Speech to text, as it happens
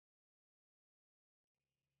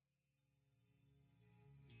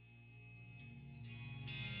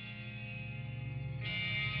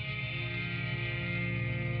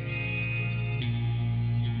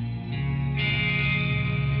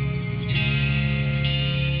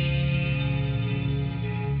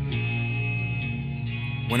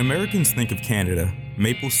When Americans think of Canada,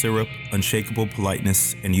 maple syrup, unshakable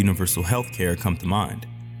politeness, and universal health care come to mind.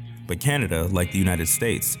 But Canada, like the United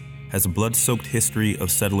States, has a blood-soaked history of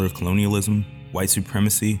settler colonialism, white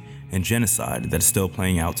supremacy, and genocide that is still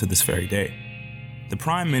playing out to this very day. The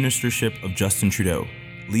Prime Ministership of Justin Trudeau,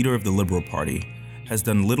 leader of the Liberal Party, has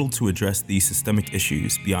done little to address these systemic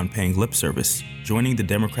issues beyond paying lip service, joining the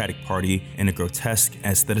Democratic Party in a grotesque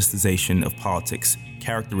aestheticization of politics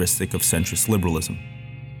characteristic of centrist liberalism.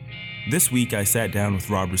 This week, I sat down with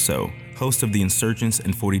Rob Rousseau, host of The Insurgents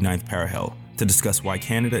and 49th Parallel, to discuss why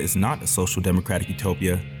Canada is not a social democratic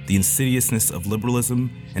utopia, the insidiousness of liberalism,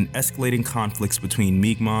 and escalating conflicts between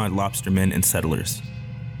Mi'kmaq lobstermen and settlers.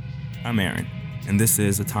 I'm Aaron, and this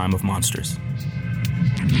is A Time of Monsters.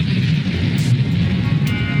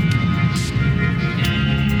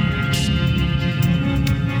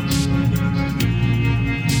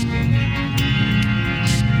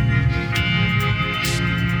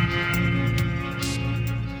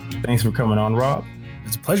 Thanks for coming on, Rob.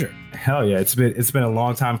 It's a pleasure. Hell yeah, it's been a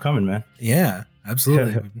long time coming, man. Yeah,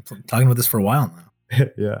 absolutely. We've been talking about this for a while now.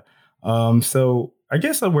 Yeah. So I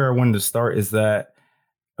guess where I wanted to start is that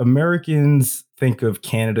Americans think of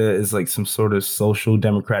Canada as like some sort of social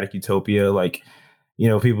democratic utopia. Like, you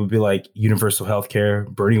know, people would be like universal health care.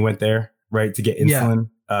 Bernie went there, right, to get insulin.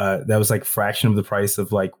 Yeah. That was like a fraction of the price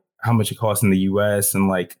of like how much it costs in the US and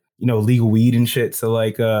like, you know, legal weed and shit. So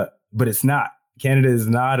like, but it's not. Canada is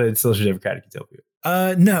not a social democratic utopia.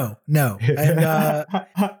 No. And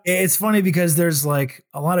it's funny because there's like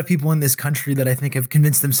a lot of people in this country that I think have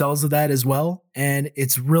convinced themselves of that as well. And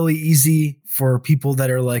it's really easy for people that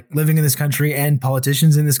are like living in this country and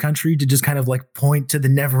politicians in this country to just kind of like point to the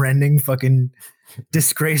never ending fucking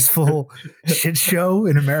disgraceful shit show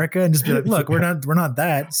in America and just be like, look, we're not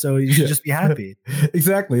that. So you should just be happy.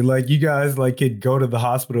 Exactly. Like you guys like could go to the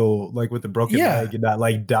hospital like with a broken leg and not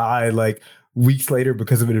like die like weeks later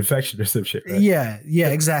because of an infection or some shit, right? Yeah,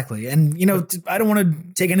 exactly. And, you know, I don't want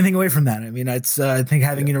to take anything away from that. I mean, it's, I think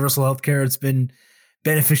having universal health care, it's been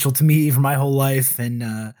beneficial to me for my whole life. And,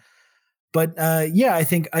 I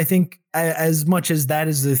think as much as that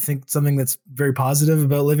is, I think something that's very positive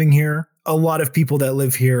about living here, a lot of people that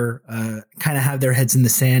live here kind of have their heads in the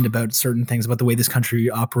sand about certain things about the way this country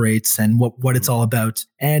operates and what it's all about.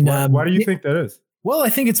 And why do you think that is? Well,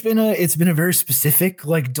 I think it's been a very specific,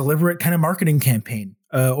 like deliberate kind of marketing campaign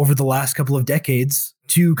over the last couple of decades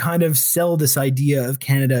to kind of sell this idea of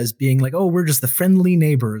Canada as being like, oh, we're just the friendly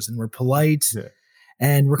neighbors and we're polite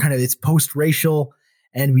and we're kind of, it's post-racial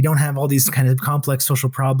and we don't have all these kind of complex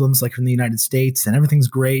social problems like from the United States and everything's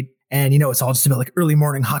great. And, you know, it's all just about like early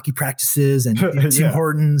morning hockey practices and Tim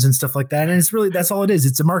Hortons and stuff like that. And it's really, that's all it is.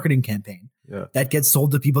 It's a marketing campaign that gets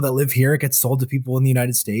sold to people that live here. It gets sold to people in the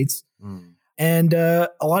United States. And a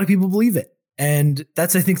lot of people believe it. And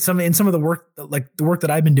that's, I think, some of the work, like the work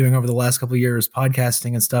that I've been doing over the last couple of years,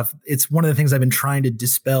 podcasting and stuff. It's one of the things I've been trying to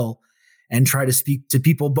dispel and try to speak to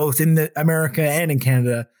people both in America and in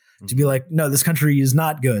Canada to be like, no, this country is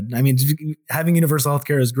not good. I mean, having universal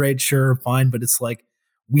healthcare is great. Sure, fine. But it's like,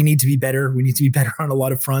 we need to be better. We need to be better on a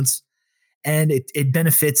lot of fronts. And it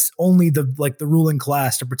benefits only the ruling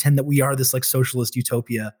class to pretend that we are this like socialist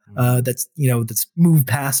utopia that's moved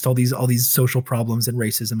past all these social problems and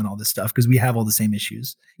racism and all this stuff because we have all the same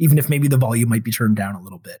issues, even if maybe the volume might be turned down a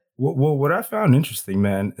little bit. Well, what I found interesting,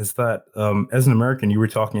 man, is that as an American, you were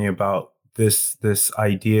talking about this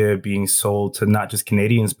idea being sold to not just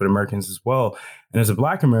Canadians but Americans as well. And as a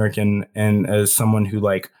Black American and as someone who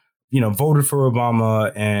like, you know, voted for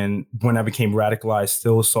Obama and when I became radicalized,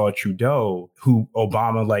 still saw Trudeau, who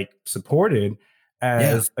Obama like supported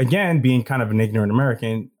as, again, being kind of an ignorant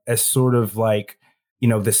American, as sort of like, you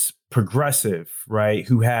know, this progressive, right,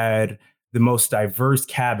 who had the most diverse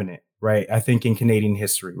cabinet, right, I think in Canadian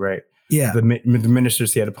history, right? Yeah. The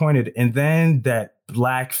ministers he had appointed. And then that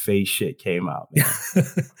blackface shit came out.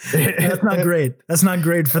 That's not great. That's not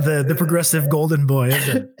great for the progressive golden boy, is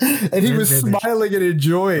it? And he was smiling and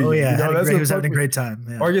enjoying. Oh, yeah. You know, he was having a great time.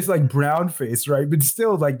 Yeah. Or I guess like brown face, right? But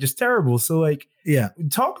still like just terrible. So like,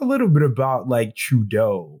 talk a little bit about like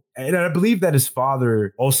Trudeau. And I believe that his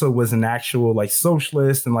father also was an actual like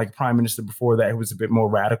socialist and like prime minister before that who was a bit more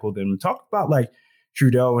radical than him. Talk about like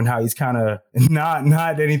Trudeau and how he's kind of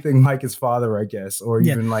not anything like his father, I guess, or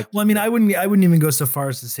even like. Well, I mean, I wouldn't even go so far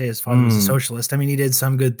as to say his father was a socialist. I mean, he did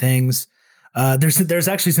some good things. There's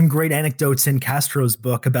actually some great anecdotes in Castro's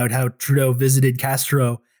book about how Trudeau visited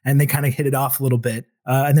Castro and they kind of hit it off a little bit,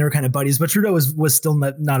 and they were kind of buddies. But Trudeau was still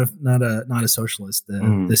not a socialist,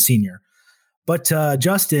 the senior. But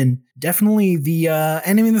Justin definitely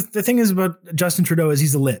and I mean the thing is about Justin Trudeau is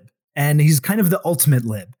he's a lib and he's kind of the ultimate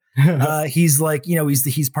lib. He's like,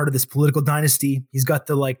 he's part of this political dynasty. He's got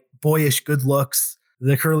the like boyish good looks,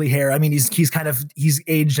 the curly hair. I mean, he's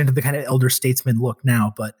aged into the kind of elder statesman look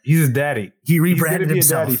now, but he's his daddy. He rebranded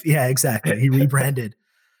himself. Yeah, exactly. He rebranded.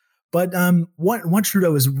 But what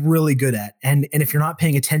Trudeau is really good at, and if you're not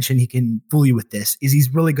paying attention, he can fool you with this, is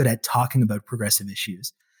he's really good at talking about progressive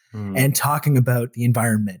issues and talking about the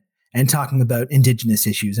environment and talking about indigenous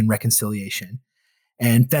issues and reconciliation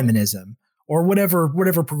and feminism or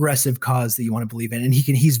whatever progressive cause that you want to believe in. And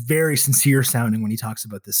he's very sincere sounding when he talks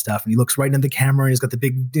about this stuff. And he looks right into the camera and he's got the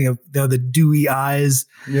big, the dewy eyes.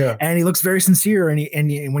 Yeah. And he looks very sincere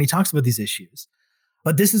and when he talks about these issues.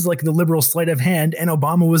 But this is like the liberal sleight of hand, and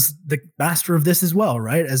Obama was the master of this as well,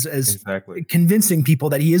 right? As exactly. Convincing people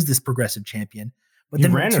that he is this progressive champion. But he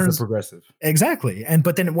ran as a progressive. Exactly.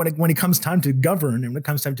 But then when it comes time to govern and when it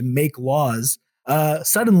comes time to make laws,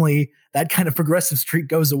 suddenly that kind of progressive streak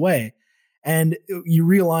goes away. And you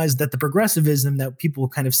realize that the progressivism that people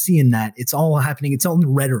kind of see in that, it's all happening, it's all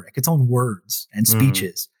in rhetoric, it's all in words and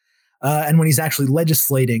speeches. And when he's actually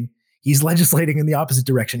legislating, he's legislating in the opposite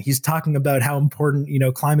direction. He's talking about how important,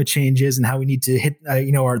 climate change is and how we need to hit,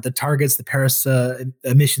 the targets, the Paris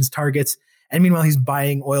emissions targets. And meanwhile, he's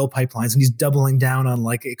buying oil pipelines and he's doubling down on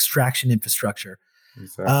like extraction infrastructure.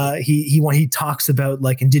 Exactly. He talks about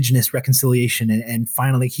like indigenous reconciliation and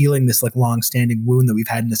finally healing this like long-standing wound that we've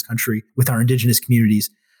had in this country with our indigenous communities.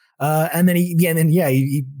 And then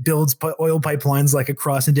he builds oil pipelines like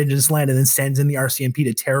across indigenous land and then sends in the RCMP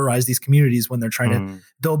to terrorize these communities when they're trying to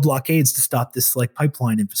build blockades to stop this like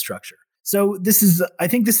pipeline infrastructure. So I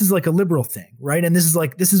think this is like a liberal thing, right? And this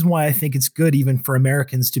is why I think it's good even for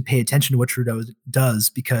Americans to pay attention to what Trudeau does,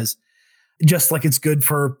 because just like it's good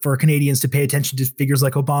for Canadians to pay attention to figures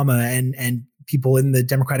like Obama and people in the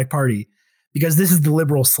Democratic Party, because this is the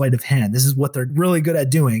liberal sleight of hand. This is what they're really good at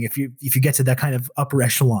doing. If you get to that kind of upper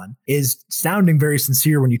echelon, is sounding very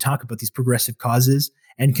sincere when you talk about these progressive causes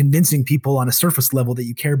and convincing people on a surface level that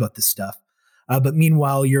you care about this stuff. But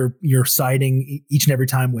meanwhile, you're siding each and every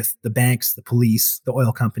time with the banks, the police, the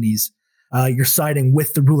oil companies. You're siding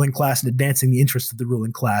with the ruling class and advancing the interests of the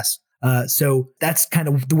ruling class. So that's kind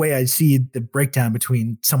of the way I see the breakdown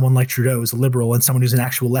between someone like Trudeau who's a liberal and someone who's an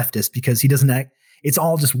actual leftist, because he doesn't act. It's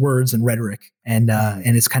all just words and rhetoric, and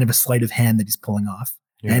it's kind of a sleight of hand that he's pulling off.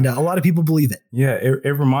 Yeah. And a lot of people believe it. Yeah,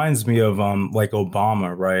 it reminds me of like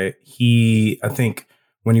Obama, right? I think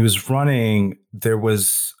when he was running, there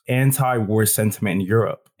was anti-war sentiment in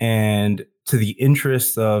Europe, and to the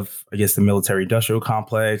interest of, I guess, the military-industrial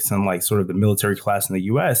complex and like sort of the military class in the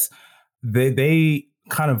U.S., they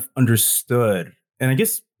kind of understood, and I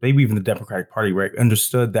guess maybe even the Democratic Party, right,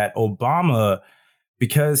 understood that Obama,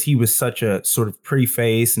 because he was such a sort of pretty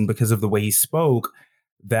face and because of the way he spoke,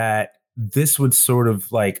 that this would sort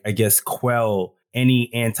of like, I guess, quell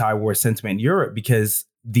any anti-war sentiment in Europe, because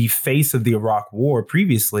the face of the Iraq War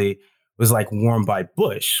previously was like worn by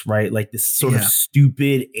Bush, right? Like this sort of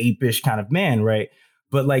stupid, apish kind of man, right?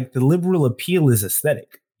 But like the liberal appeal is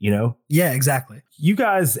aesthetic, Yeah, exactly. You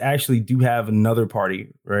guys actually do have another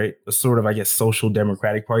party, right? A sort of, I guess, social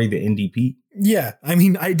democratic party, the NDP. Yeah, I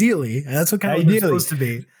mean, ideally, that's what kind of it's supposed to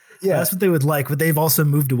be. Yeah, that's what they would like, but they've also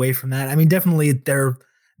moved away from that. I mean, definitely they're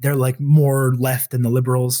like more left than the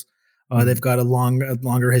liberals. They've got a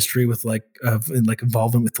longer history with like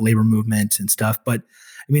involvement with the labor movement and stuff. But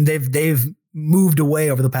I mean, they've moved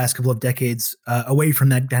away over the past couple of decades away from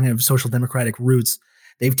that kind of social democratic roots.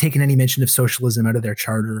 They've taken any mention of socialism out of their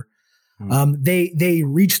charter. They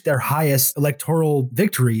reached their highest electoral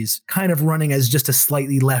victories kind of running as just a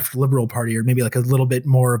slightly left liberal party, or maybe like a little bit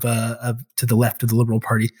more of a to the left of the liberal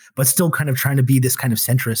party, but still kind of trying to be this kind of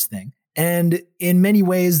centrist thing. And in many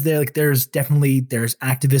ways, there's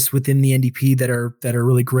activists within the NDP that are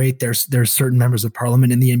really great. There's certain members of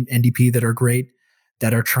parliament in the NDP that are great,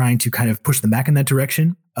 that are trying to kind of push them back in that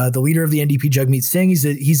direction. The leader of the NDP, Jagmeet Singh,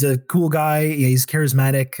 he's a cool guy. He's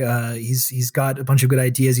charismatic. He's got a bunch of good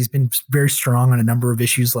ideas. He's been very strong on a number of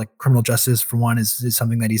issues, like criminal justice, for one, is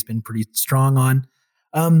something that he's been pretty strong on.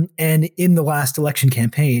 And in the last election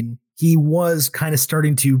campaign, he was kind of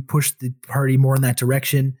starting to push the party more in that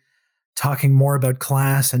direction, talking more about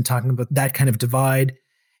class and talking about that kind of divide,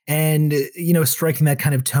 and striking that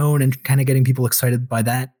kind of tone and kind of getting people excited by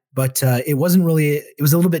that. But it was a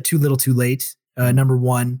little bit too little too late. Number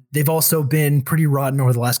one, they've also been pretty rotten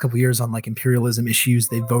over the last couple of years on like imperialism issues.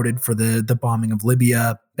 They voted for the bombing of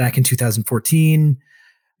Libya back in 2014.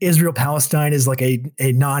 Israel-Palestine is like a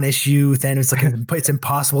non-issue. Then it's like it's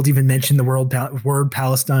impossible to even mention the word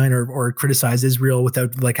Palestine or criticize Israel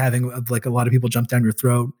without like having like a lot of people jump down your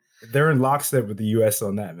throat. They're in lockstep with the US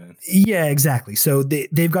on that, man. Yeah, exactly. So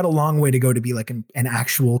they've got a long way to go to be like an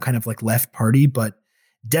actual kind of like left party, but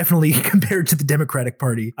definitely compared to the Democratic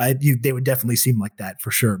Party, they would definitely seem like that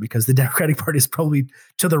for sure, because the Democratic Party is probably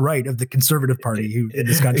to the right of the Conservative Party in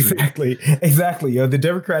this country. Exactly. The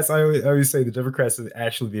Democrats, I always say the Democrats are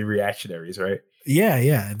actually the reactionaries, right?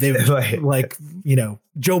 Yeah. They like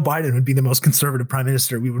Joe Biden would be the most conservative prime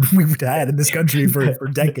minister we would have had in this country for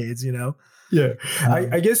decades, Yeah.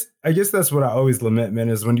 I guess that's what I always lament, man,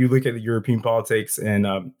 is when you look at the European politics and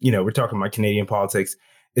we're talking about Canadian politics,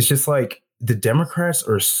 it's just like the Democrats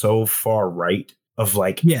are so far right of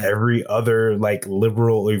every other like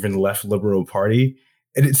liberal or even left liberal party.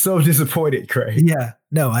 And it's so disappointing, Craig. Yeah,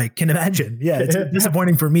 no, I can imagine. Yeah, it's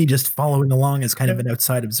disappointing for me just following along as kind of an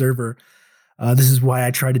outside observer. This is why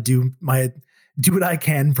I try to do what I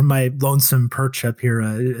can from my lonesome perch up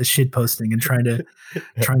here, shit posting and trying to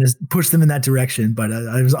push them in that direction. But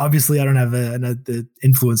I don't have the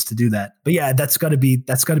influence to do that. But yeah, that's got to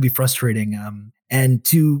be frustrating. And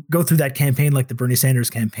to go through that campaign like the Bernie Sanders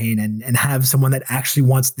campaign and have someone that actually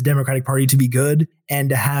wants the Democratic Party to be good, and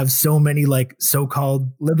to have so many like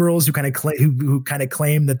so-called liberals who kind of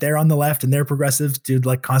claim that they're on the left and they're progressive to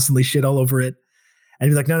like constantly shit all over it. And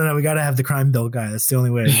be like, no, we got to have the crime bill guy. That's the only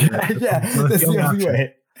way. That's the only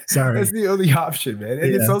way. Sorry. That's the only option, man.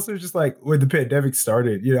 And it's also just like when the pandemic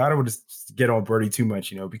started, I don't want to get on Bernie too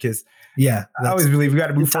much, because I always believe we got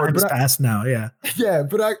to move forward. It's fast now. Yeah. Yeah.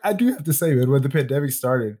 But I do have to say, man, when the pandemic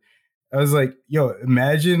started, I was like,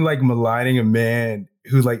 imagine like maligning a man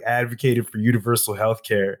who like advocated for universal health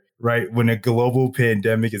care, right? When a global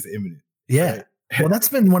pandemic is imminent. Yeah. Right? Well, that's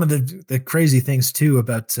been one of the crazy things too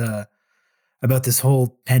about this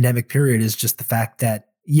whole pandemic period is just the fact that,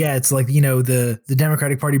 it's like, the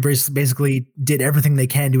Democratic Party basically did everything they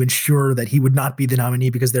can to ensure that he would not be the nominee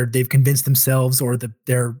because they've convinced themselves, or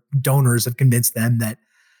their donors have convinced them that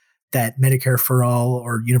Medicare for all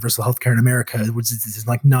or universal health care in America is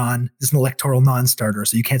like this an electoral non-starter.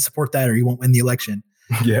 So you can't support that or you won't win the election.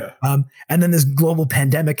 Yeah. And then this global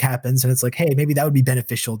pandemic happens and it's like, hey, maybe that would be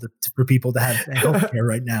beneficial for people to have healthcare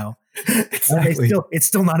right now. Exactly. And it's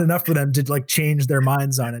still not enough for them to like change their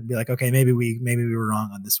minds on it and be like, okay, maybe we were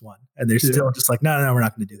wrong on this one. And they're still just like, no, we're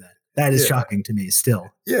not going to do that. That is shocking to me still.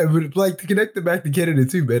 Yeah. But like to connect it back to Canada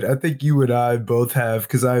too, man, I think you and I both have,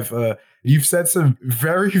 because you've said some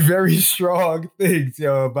very, very strong things,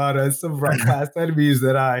 about some of our past enemies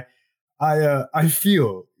that I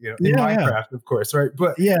feel, in Minecraft, of course, right?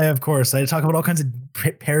 But yeah, of course. I talk about all kinds of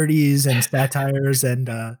parodies and satires and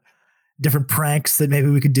different pranks that maybe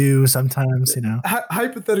we could do sometimes,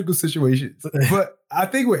 hypothetical situations. But I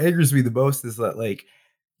think what angers me the most is that, like,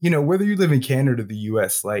 whether you live in Canada or the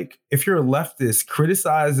US, like, if you're a leftist,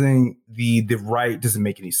 criticizing the right doesn't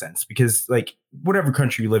make any sense, because, like, whatever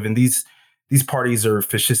country you live in, these parties are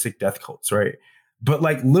fascistic death cults, right? But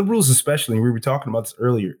like liberals, especially, we were talking about this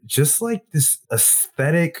earlier, just like this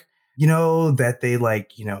aesthetic, that they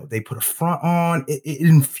like, they put a front on. It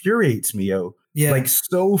infuriates me, like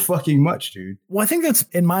so fucking much, dude. Well, I think that's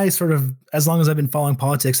in my sort of, as long as I've been following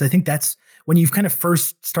politics, I think that's when you kind of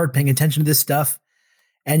first start paying attention to this stuff,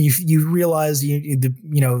 and you realize you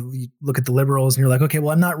look at the liberals and you're like, okay,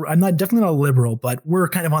 well, I'm definitely not a liberal, but we're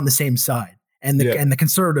kind of on the same side, and the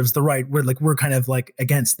conservatives, the right, we're kind of like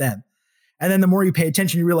against them. And then the more you pay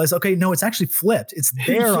attention, you realize, okay, no, it's actually flipped. It's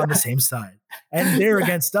they're on the same side and they're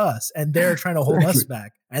against us and they're trying to hold us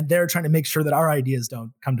back and they're trying to make sure that our ideas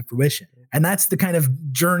don't come to fruition. And that's the kind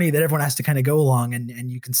of journey that everyone has to kind of go along. And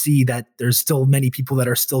you can see that there's still many people that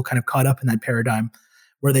are still kind of caught up in that paradigm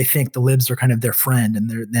where they think the libs are kind of their friend. And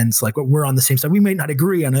then it's like, well, we're on the same side. We may not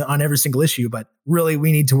agree on every single issue, but really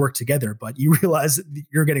we need to work together. But you realize that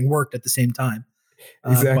you're getting worked at the same time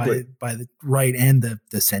exactly by the right and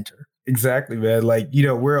the center. Exactly, man. Like,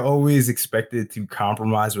 we're always expected to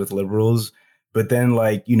compromise with liberals, but then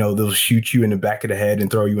like, they'll shoot you in the back of the head and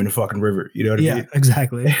throw you in the fucking river. You know what I mean? Yeah,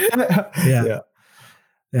 exactly.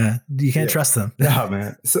 Yeah. You can't trust them. No,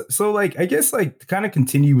 man. So like, I guess like to kind of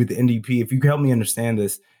continue with the NDP, if you could help me understand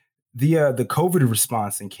this, the COVID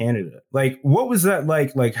response in Canada, like what was that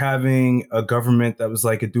like having a government that was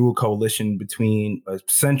like a dual coalition between a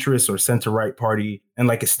centrist or center-right party and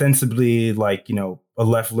like ostensibly like, a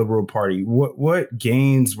left liberal party? What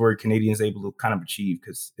gains were Canadians able to kind of achieve?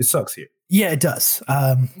 Because it sucks here. Yeah, it does.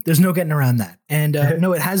 There's no getting around that. And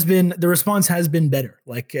no, the response has been better.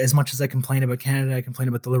 Like as much as I complain about Canada, I complain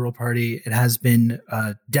about the Liberal Party, it has been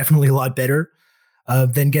definitely a lot better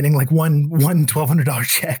than getting like one $1,200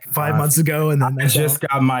 check 5 months ago. And then I just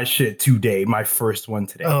got my shit today, my first one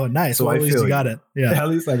today. Oh, nice. So well, at least you got it. Yeah. At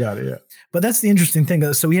least I got it. Yeah. But that's the interesting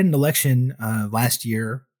thing. So we had an election last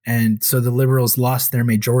year And so the Liberals lost their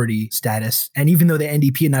majority status. And even though the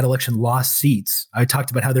NDP in that election lost seats, I talked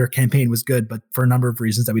about how their campaign was good, but for a number of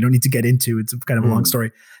reasons that we don't need to get into, it's kind of a long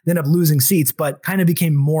story. They ended up losing seats, but kind of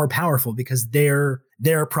became more powerful because they're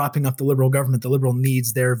propping up the Liberal government. The Liberal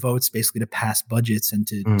needs their votes basically to pass budgets and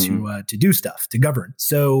to do stuff, to govern.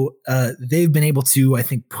 So they've been able to, I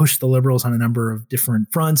think, push the Liberals on a number of different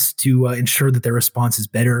fronts to ensure that their response is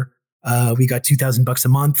better. We got $2,000 a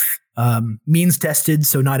month, means tested,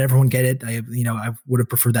 so not everyone get it. I would have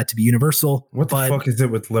preferred that to be universal. What the fuck is it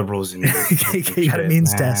with liberals? You got a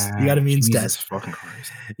means test. You got a means Jesus test. Fucking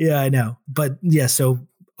Christ. Yeah, I know. But yeah, so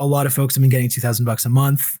a lot of folks have been getting $2,000 a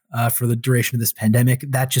month for the duration of this pandemic.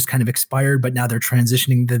 That just kind of expired, but now they're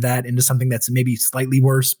transitioning that into something that's maybe slightly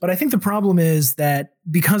worse. But I think the problem is that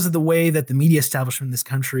because of the way that the media establishment in this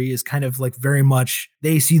country is kind of like very much,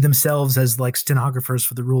 they see themselves as like stenographers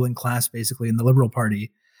for the ruling class, basically, in the Liberal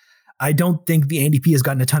Party. I don't think the NDP has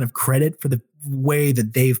gotten a ton of credit for the way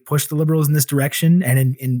that they've pushed the Liberals in this direction.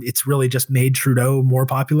 And it's really just made Trudeau more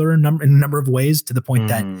popular in a number of ways, to the point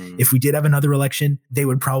that if we did have another election, they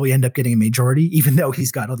would probably end up getting a majority, even though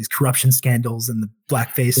he's got all these corruption scandals and the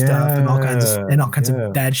blackface stuff and all kinds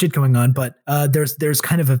of bad shit going on. But there's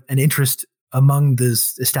kind of an interest among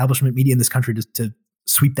this establishment media in this country to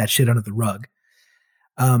sweep that shit under the rug.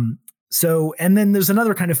 And then there's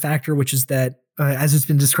another kind of factor, which is that, as it's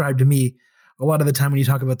been described to me, a lot of the time when you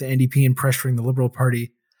talk about the NDP and pressuring the Liberal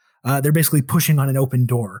Party, they're basically pushing on an open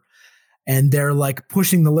door, and they're like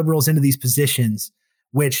pushing the Liberals into these positions,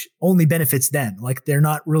 which only benefits them. Like, they're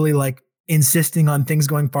not really like insisting on things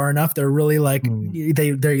going far enough. They're really like,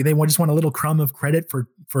 they just want a little crumb of credit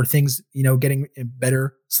for things, getting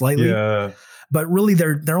better slightly. Yeah. But really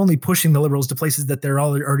they're only pushing the Liberals to places that they're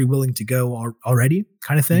already willing to go already,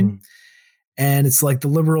 kind of thing. And it's like the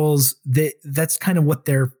Liberals, that's kind of what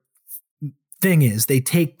their thing is. They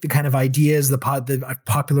take the kind of ideas, the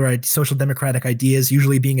popular social democratic ideas,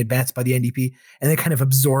 usually being advanced by the NDP, and they kind of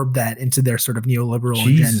absorb that into their sort of neoliberal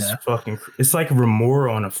agenda. It's like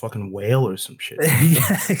Remora on a fucking whale or some shit.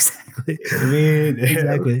 Yeah, exactly. I mean,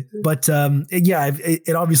 exactly. But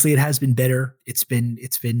it obviously it has been better. It's been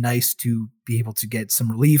nice to be able to get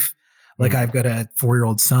some relief. Like, I've got a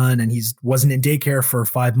 4-year-old son, and he wasn't in daycare for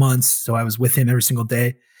 5 months, so I was with him every single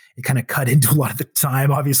day. It kind of cut into a lot of the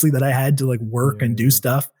time, obviously, that I had to like work and do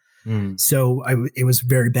stuff. So it was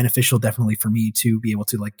very beneficial, definitely, for me to be able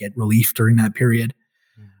to like get relief during that period.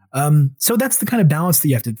 So that's the kind of balance that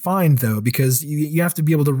you have to find, though, because you have to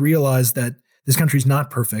be able to realize that this country's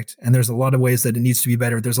not perfect, and there's a lot of ways that it needs to be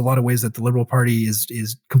better. There's a lot of ways that the Liberal Party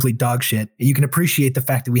is complete dog shit. And you can appreciate the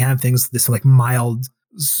fact that we have things, this like mild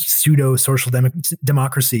pseudo social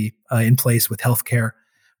democracy in place with healthcare,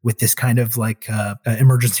 with this kind of like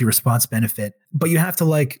emergency response benefit. But you have to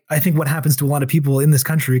like, I think what happens to a lot of people in this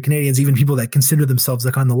country, Canadians, even people that consider themselves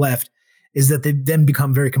like on the left, is that they then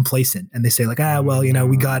become very complacent, and they say like, well,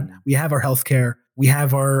 we have our healthcare, we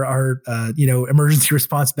have our emergency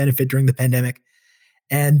response benefit during the pandemic.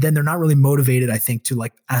 And then they're not really motivated, I think, to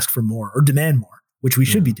like ask for more or demand more, which we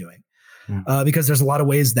should be doing. Because there's a lot of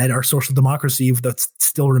ways that our social democracy that's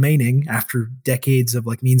still remaining after decades of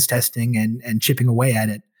like means testing and chipping away at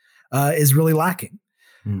it is really lacking.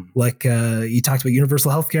 Like you talked about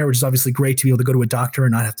universal healthcare, which is obviously great to be able to go to a doctor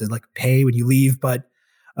and not have to like pay when you leave. But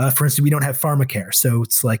for instance, we don't have pharmacare. So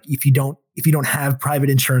it's like if you don't have private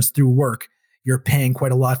insurance through work, you're paying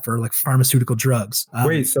quite a lot for like pharmaceutical drugs.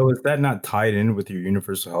 Wait, so is that not tied in with your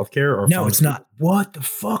universal healthcare? Or no, it's not. What the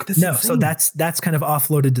fuck? So that's kind of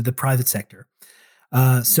offloaded to the private sector.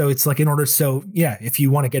 So it's like if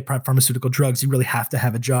you want to get pharmaceutical drugs, you really have to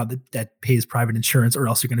have a job that pays private insurance, or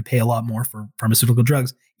else you're going to pay a lot more for pharmaceutical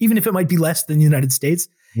drugs. Even if it might be less than the United States,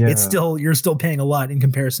 you're still paying a lot in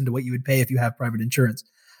comparison to what you would pay if you have private insurance.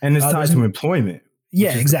 And it's tied to employment.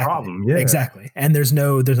 Yeah, exactly. Problem. Yeah, exactly. And there's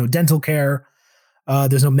no dental care.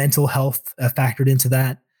 There's no mental health factored into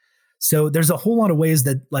that. So there's a whole lot of ways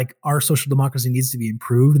that like our social democracy needs to be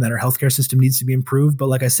improved, and that our healthcare system needs to be improved. But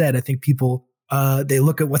like I said, I think people, they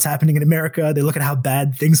look at what's happening in America, they look at how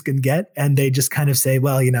bad things can get, and they just kind of say,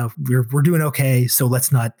 well, we're doing okay, so let's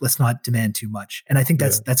not demand too much. And I think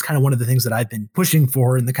that's kind of one of the things that I've been pushing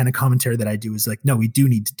for in the kind of commentary that I do, is like, no, we do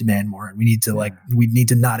need to demand more, and we need to we need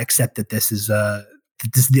to not accept that this is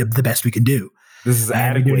the best we can do. This is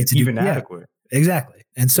adequate, even adequate. Exactly.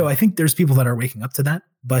 And so I think there's people that are waking up to that.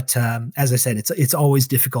 But as I said, it's always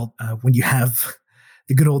difficult when you have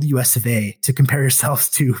the good old US of A to compare yourselves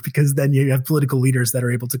to, because then you have political leaders that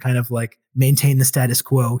are able to kind of like maintain the status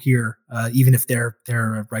quo here, even if they're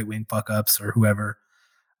right-wing fuck-ups or whoever.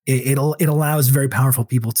 It allows very powerful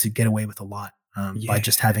people to get away with a lot. by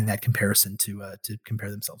just having that comparison to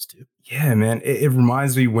compare themselves to. Yeah, man. It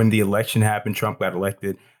reminds me when the election happened, Trump got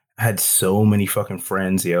elected. I had so many fucking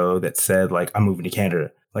friends, yo, that said, like, I'm moving to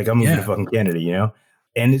Canada. Like, I'm moving to fucking Canada, you know?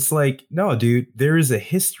 And it's like, no, dude, there is a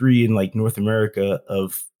history in like North America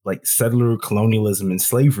of like settler colonialism and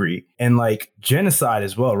slavery and like genocide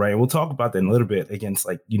as well, right? And we'll talk about that in a little bit against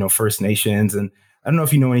like, you know, First Nations. And I don't know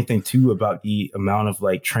if you know anything too about the amount of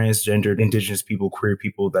like transgendered indigenous people, queer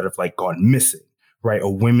people that have like gone missing. Right,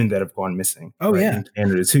 or women that have gone missing. Oh, right, yeah, in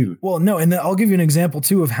Canada too. Well, no, and I'll give you an example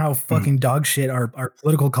too of how fucking dog shit our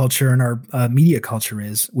political culture and our media culture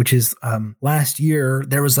is. Which is last year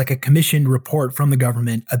there was like a commissioned report from the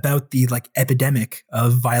government about the like epidemic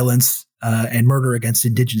of violence and murder against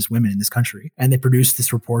Indigenous women in this country, and they produced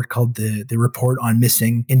this report called the Report on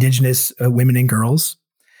Missing Indigenous Women and Girls.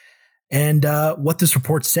 And what this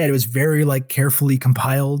report said, it was very like carefully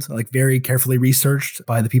compiled, like very carefully researched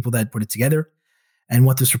by the people that put it together. And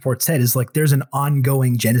what this report said is like, there's an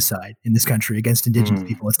ongoing genocide in this country against Indigenous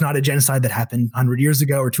people. It's not a genocide that happened 100 years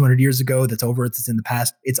ago or 200 years ago. That's over. It's in the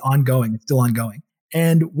past. It's ongoing. It's still ongoing.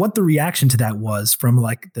 And what the reaction to that was from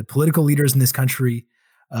like the political leaders in this country,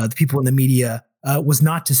 the people in the media, was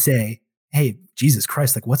not to say, hey, Jesus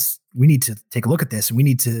Christ, like we need to take a look at this and we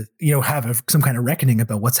need to, you know, have some kind of reckoning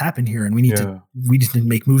about what's happened here. And we need to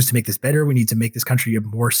make moves to make this better. We need to make this country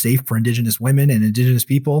more safe for Indigenous women and Indigenous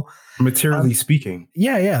people. Materially speaking.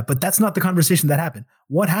 Yeah. But that's not the conversation that happened.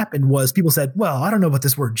 What happened was people said, well, I don't know about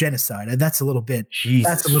this word genocide. That's a little bit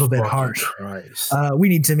harsh. We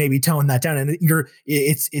need to maybe tone that down. And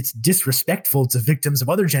it's disrespectful to victims of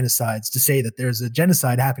other genocides to say that there's a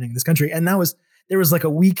genocide happening in this country. And there was like a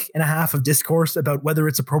week and a half of discourse about whether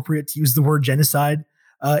it's appropriate to use the word genocide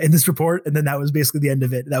in this report. And then that was basically the end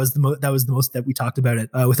of it. That was the most that we talked about it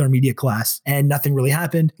with our media class, and nothing really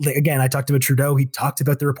happened. Like, again, I talked about Trudeau. He talked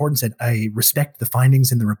about the report and said, I respect the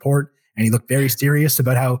findings in the report. And he looked very serious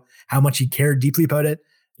about how much he cared deeply about it.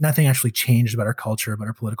 Nothing actually changed about our culture, about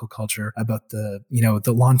our political culture, about the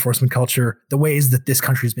law enforcement culture, the ways that this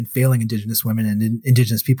country has been failing Indigenous women and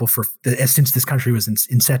Indigenous people since this country was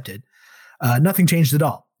incepted. Nothing changed at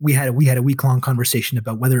all. We had a week-long conversation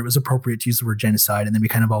about whether it was appropriate to use the word genocide, and then we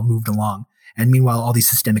kind of all moved along. And meanwhile, all these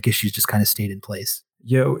systemic issues just kind of stayed in place.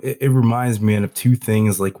 Yo, it reminds me of two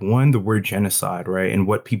things. Like, one, the word genocide, right? And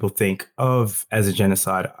what people think of as a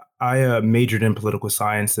genocide. I majored in political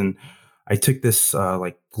science, and I took this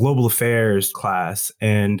like global affairs class,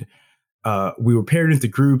 and we were paired into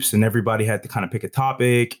groups, and everybody had to kind of pick a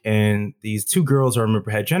topic. And these two girls, I remember,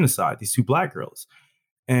 had genocide, these two Black girls.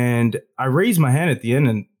 And I raised my hand at the end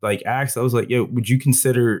and like asked, I was like, yo, would you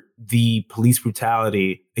consider the police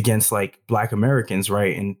brutality against like Black Americans,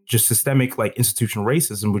 right? And just systemic like institutional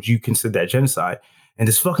racism, would you consider that genocide? And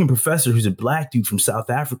this fucking professor who's a Black dude from South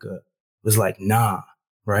Africa was like, nah,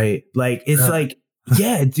 right? Like, it's like,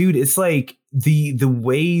 yeah, dude, it's like the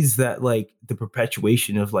ways that like the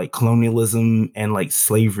perpetuation of like colonialism and like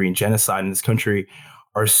slavery and genocide in this country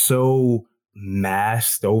are so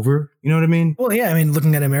masked over, you know what I mean? Well, yeah, I mean,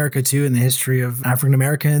 looking at America too, and the history of African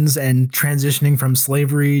Americans and transitioning from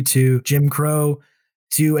slavery to Jim Crow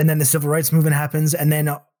and then the civil rights movement happens, and then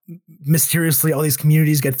mysteriously all these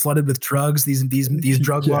communities get flooded with drugs. These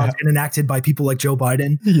drug laws get enacted by people like Joe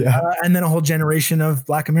Biden, and then a whole generation of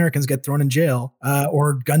Black Americans get thrown in jail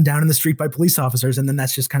or gunned down in the street by police officers, and then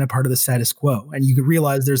that's just kind of part of the status quo. And you can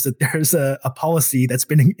realize there's a policy that's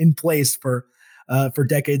been in place for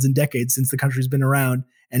decades and decades since the country's been around,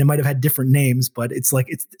 and it might have had different names, but it's like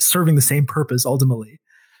it's serving the same purpose ultimately.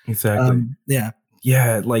 Exactly.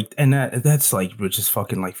 Yeah. Like, and that's like what just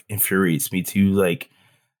fucking like infuriates me too. Like,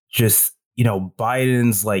 just, you know,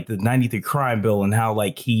 Biden's like the 93 crime bill and how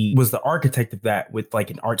like he was the architect of that with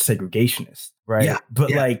like an arch segregationist, right? Yeah.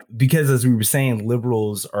 But like, because as we were saying,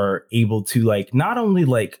 liberals are able to like not only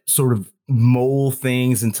like sort of mold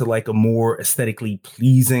things into like a more aesthetically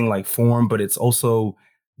pleasing like form, but it's also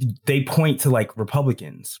they point to like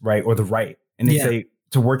Republicans, right, or the right, and they say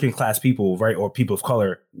to working class people, right, or people of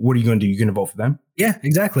color, what are you going to do? You're going to vote for them? Yeah,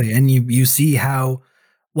 exactly. And you see how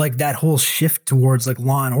like that whole shift towards like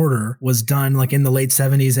law and order was done like in the late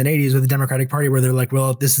 70s and 80s with the Democratic Party, where they're like,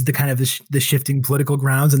 well, this is the kind of the shifting political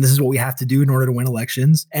grounds, and this is what we have to do in order to win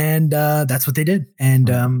elections. And that's what they did.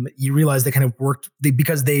 And you realize they kind of worked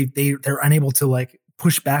because they're unable to like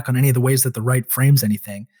push back on any of the ways that the right frames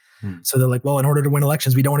anything. So they're like, well, in order to win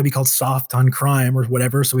elections, we don't want to be called soft on crime or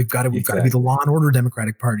whatever. So we've got to be the law and order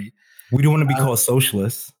Democratic Party. We don't want to be called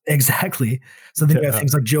socialists. Exactly. So then you have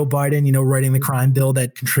things like Joe Biden, writing the crime bill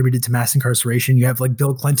that contributed to mass incarceration. You have like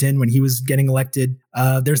Bill Clinton when he was getting elected.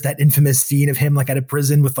 There's that infamous scene of him like at a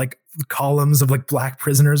prison with like columns of like black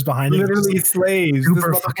prisoners behind him. Literally slaves.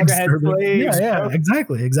 Super fucking slaves. Yeah,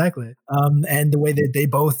 exactly. And the way that they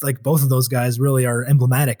both of those guys really are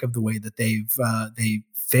emblematic of the way that they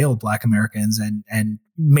failed Black Americans and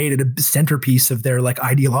made it a centerpiece of their like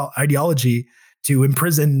ideology to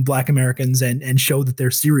imprison Black Americans and show that they're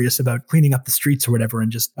serious about cleaning up the streets or whatever.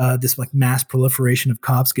 And just this like mass proliferation of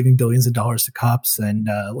cops, giving billions of dollars to cops and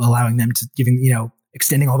allowing them to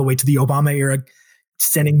extending all the way to the Obama era,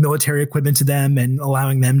 sending military equipment to them and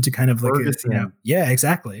allowing them to kind of like, yeah,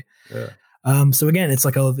 exactly. Yeah. So again, it's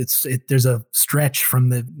like there's a stretch from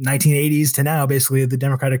the 1980s to now, basically the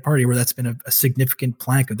Democratic Party, where that's been a significant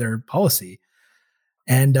plank of their policy.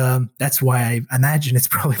 And that's why I imagine it's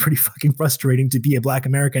probably pretty fucking frustrating to be a Black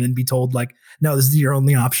American and be told like, no, this is your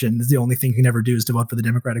only option. This is the only thing you can ever do is to vote for the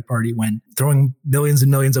Democratic Party, when throwing millions and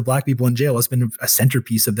millions of Black people in jail has been a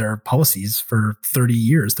centerpiece of their policies for 30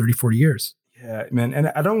 years, 30, 40 years. Yeah, man. And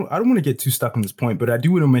I don't want to get too stuck on this point, but I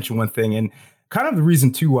do want to mention one thing. And kind of the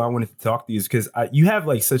reason too why I wanted to talk to you is because you have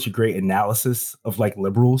like such a great analysis of like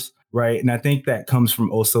liberals, right? And I think that comes from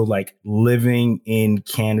also like living in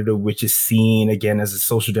Canada, which is seen again as a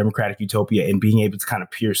social democratic utopia, and being able to kind of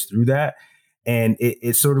pierce through that. And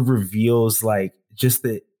it sort of reveals like just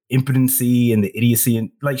the impotency and the idiocy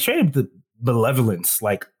and like straight up the malevolence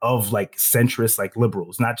like of like centrist like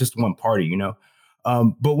liberals, not just one party,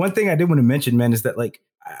 But one thing I did want to mention, man, is that like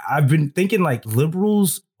I've been thinking like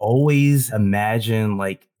liberals always imagine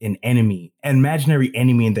like an imaginary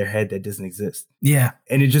enemy in their head that doesn't exist. Yeah.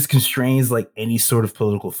 And it just constrains like any sort of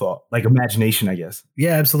political thought, like imagination, I guess.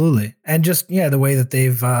 Yeah, absolutely. And just, the way that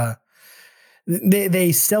they've,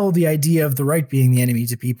 they sell the idea of the right being the enemy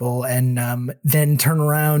to people and then turn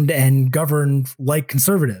around and govern like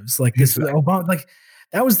conservatives. Like this, exactly. Obama, like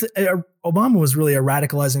that was Obama was really a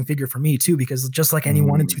radicalizing figure for me too, because just like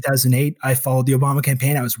anyone in 2008, I followed the Obama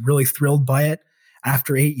campaign. I was really thrilled by it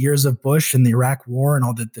after 8 years of Bush and the Iraq War and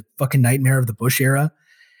all the fucking nightmare of the Bush era.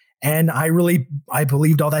 And I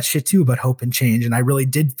believed all that shit too about hope and change. And I really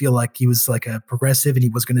did feel like he was like a progressive and he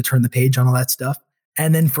was going to turn the page on all that stuff.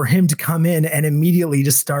 And then for him to come in and immediately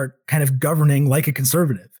just start kind of governing like a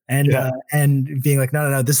conservative and being like,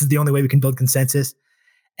 no, this is the only way we can build consensus.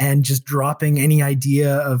 And just dropping any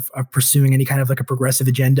idea of pursuing any kind of like a progressive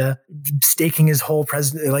agenda, staking his whole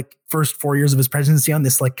first 4 years of his presidency on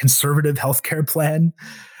this like conservative healthcare plan,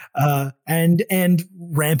 and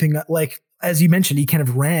ramping up, like, as you mentioned, he kind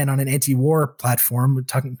of ran on an anti-war platform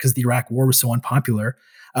because the Iraq war was so unpopular.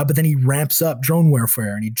 But then he ramps up drone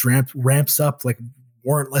warfare and he ramps up like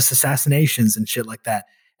warrantless assassinations and shit like that.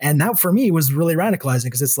 And that for me was really radicalizing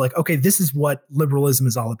because it's like, okay, this is what liberalism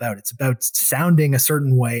is all about. It's about sounding a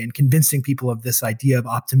certain way and convincing people of this idea of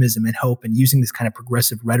optimism and hope and using this kind of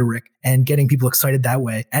progressive rhetoric and getting people excited that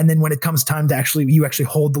way. And then when it comes time to you actually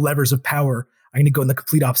hold the levers of power, I'm going to go in the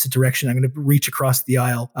complete opposite direction. I'm going to reach across the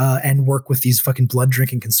aisle and work with these fucking blood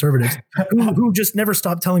drinking conservatives who just never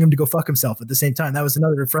stopped telling him to go fuck himself at the same time. That was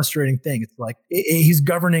another frustrating thing. It's like he's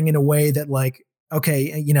governing in a way that like,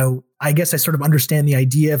 okay, I guess I sort of understand the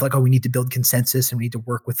idea of like, oh, we need to build consensus and we need to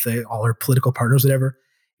work with all our political partners, whatever.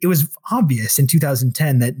 It was obvious in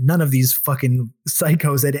 2010 that none of these fucking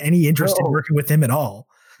psychos had any interest in working with him at all.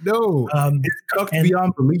 No, it's cooked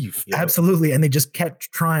beyond belief. Absolutely. And they just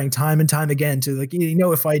kept trying time and time again to like,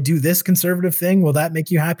 if I do this conservative thing, will that make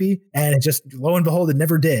you happy? And it just, lo and behold, it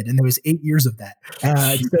never did. And there was 8 years of that.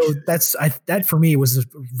 So that for me was a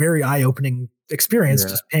very eye-opening experience,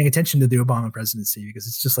 just paying attention to the Obama presidency, because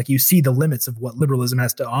it's just like you see the limits of what liberalism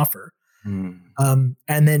has to offer. And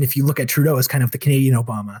then if you look at Trudeau as kind of the Canadian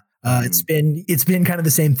Obama, it's been kind of the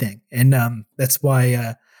same thing. And that's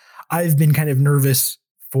why I've been kind of nervous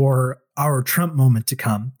for our Trump moment to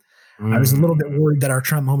come. I was a little bit worried that our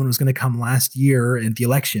Trump moment was going to come last year in the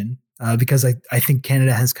election, because I think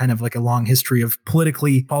Canada has kind of like a long history of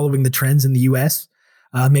politically following the trends in the US,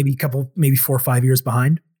 maybe 4 or 5 years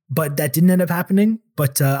behind. But that didn't end up happening.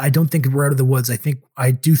 But I don't think we're out of the woods.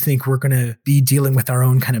 I do think we're going to be dealing with our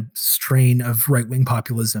own kind of strain of right-wing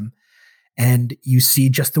populism. And you see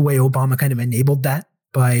just the way Obama kind of enabled that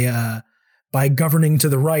by governing to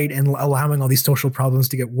the right and allowing all these social problems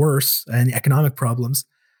to get worse and economic problems,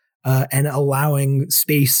 and allowing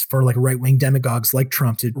space for like right-wing demagogues like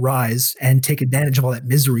Trump to rise and take advantage of all that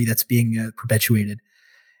misery that's being perpetuated.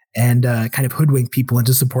 And kind of hoodwink people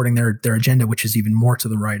into supporting their agenda, which is even more to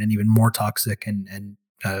the right and even more toxic and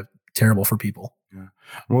terrible for people. Yeah.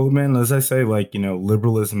 Well, man, as I say, like,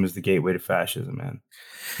 liberalism is the gateway to fascism, man.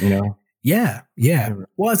 You know? Yeah, yeah. Yeah.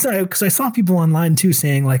 Well, it's because I saw people online too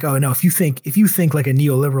saying like, "Oh no, if you think like a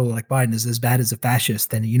neoliberal like Biden is as bad as a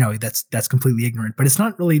fascist, then that's completely ignorant." But that's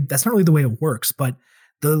not really the way it works. But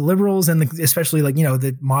the liberals and especially like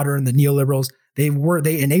the modern the neoliberals,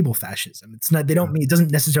 they enable fascism. It's not they don't mean it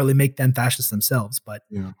doesn't necessarily make them fascists themselves, but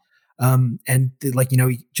Yeah.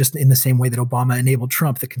 just in the same way that Obama enabled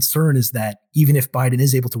Trump, the concern is that even if Biden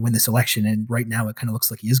is able to win this election, and right now it kind of looks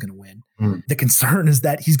like he is going to win, the concern is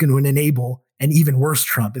that he's going to enable an even worse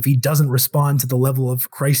Trump if he doesn't respond to the level of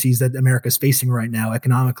crises that America is facing right now,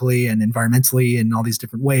 economically and environmentally and all these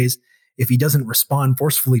different ways. If he doesn't respond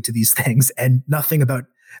forcefully to these things, and nothing about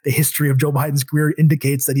the history of Joe Biden's career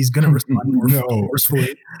indicates that he's going to respond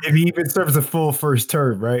forcefully. If he even serves a full first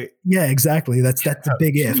term, right? Yeah, exactly. That's a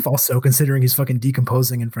big if. Also, considering he's fucking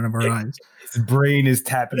decomposing in front of our eyes. His brain is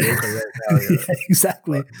tapioca right now. Yeah,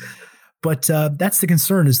 exactly. But that's the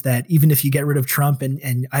concern, is that even if you get rid of Trump,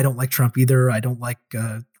 and I don't like Trump either. I don't like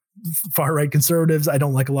far right conservatives. I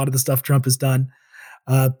don't like a lot of the stuff Trump has done.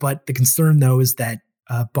 But the concern, though, is that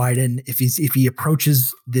Biden, if he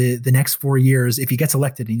approaches the next 4 years, if he gets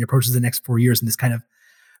elected and he approaches the next 4 years in this kind of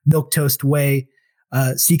milquetoast way,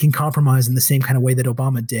 seeking compromise in the same kind of way that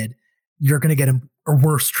Obama did, you're going to get a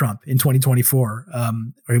worse Trump in 2024,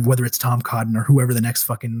 or whether it's Tom Cotton or whoever the next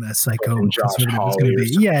fucking psycho conservative is going to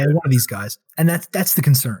be. Yeah, one of these guys. And that's the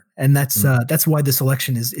concern. And that's why this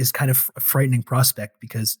election is kind of a frightening prospect,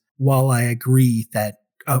 because while I agree that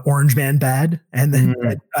Orange Man bad, and then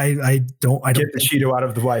I don't get the Cheeto out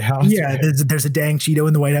of the White House. Yeah, there's a dang Cheeto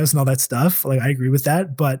in the White House and all that stuff. Like, I agree with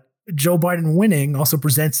that, but Joe Biden winning also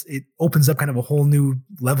opens up kind of a whole new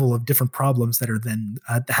level of different problems that are then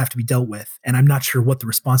have to be dealt with. And I'm not sure what the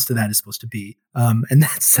response to that is supposed to be. And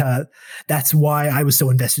that's why I was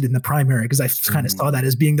so invested in the primary, because I kind of saw that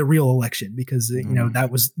as being the real election, because that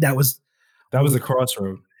was a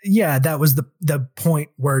crossroad. Yeah, that was the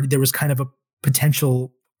point where there was kind of a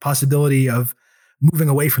potential possibility of moving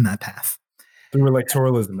away from that path through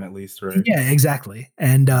electoralism, at least, right? Yeah, exactly.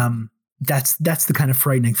 And that's the kind of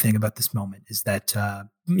frightening thing about this moment, is that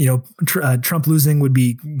Trump losing would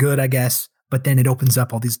be good, I guess, but then it opens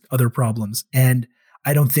up all these other problems. And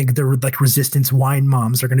I don't think the resistance wine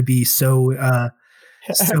moms are going to be so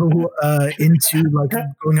into like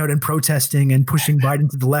going out and protesting and pushing Biden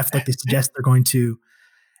to the left like they suggest they're going to.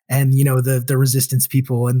 And the resistance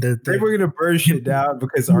people and they were gonna burn shit down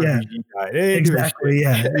because RPG died. Exactly.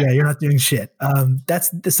 Yeah. You're not doing shit. That's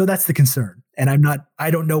the concern. And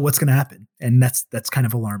I don't know what's gonna happen. And that's kind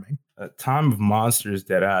of alarming. Time of monsters,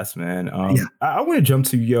 dead ass, man. I want to jump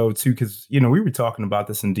to too, because we were talking about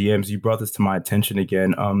this in DMs. You brought this to my attention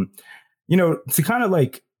again. To kind of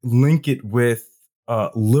like link it with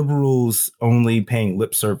liberals only paying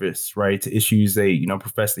lip service, right, to issues they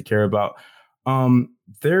profess to care about.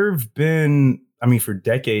 There have been, for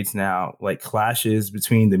decades now, like clashes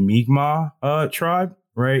between the Mi'kmaq tribe,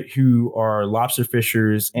 right, who are lobster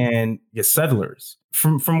fishers, and settlers.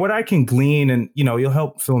 From what I can glean, and you'll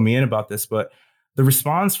help fill me in about this, but the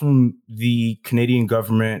response from the Canadian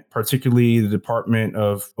government, particularly the Department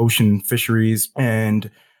of Ocean Fisheries,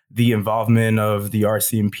 and the involvement of the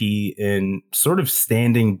RCMP in sort of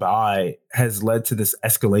standing by, has led to this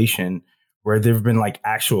escalation where there have been like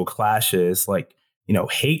actual clashes, like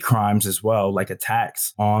hate crimes as well, like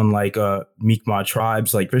attacks on like Mi'kmaq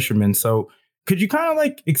tribes, like fishermen. So could you kind of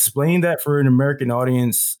like explain that for an American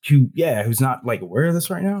audience who's not like aware of this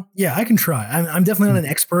right now? Yeah, I can try. I'm definitely not an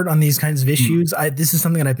expert on these kinds of issues. This is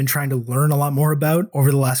something that I've been trying to learn a lot more about over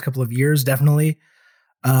the last couple of years, definitely,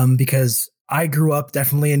 because I grew up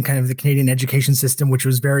definitely in kind of the Canadian education system, which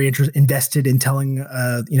was very invested in telling,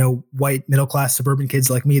 white middle class suburban kids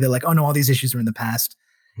like me that like, oh no, all these issues are in the past.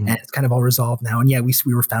 And it's kind of all resolved now. And yeah, we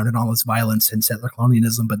were founded on all this violence and settler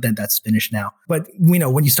colonialism, but then that's finished now. But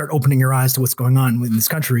when you start opening your eyes to what's going on in this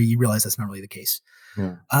country, you realize that's not really the case.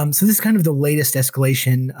 Yeah. So this is kind of the latest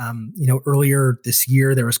escalation. Earlier this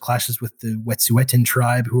year, there was clashes with the Wet'suwet'en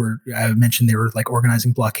tribe, I mentioned they were like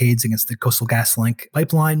organizing blockades against the Coastal GasLink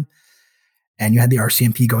pipeline. And you had the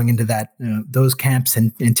RCMP going into those camps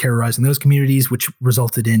and terrorizing those communities, which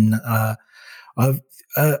resulted in a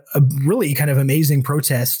really kind of amazing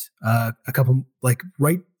protest, a couple like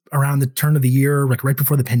right around the turn of the year, like right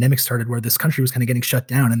before the pandemic started, where this country was kind of getting shut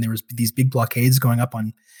down, and there was these big blockades going up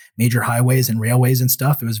on major highways and railways and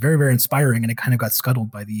stuff. It was very, very inspiring, and it kind of got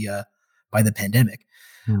scuttled by the pandemic.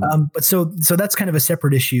 But so that's kind of a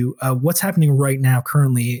separate issue. What's happening right now,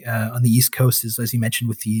 currently on the East Coast, is, as you mentioned,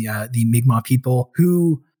 with the Mi'kmaq people,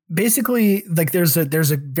 who basically like there's a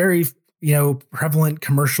very prevalent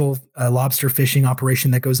commercial lobster fishing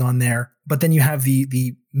operation that goes on there. But then you have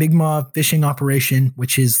the Mi'kmaq fishing operation,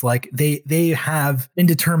 which is like they have been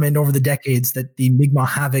determined over the decades that the Mi'kmaq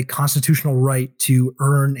have a constitutional right to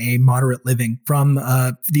earn a moderate living from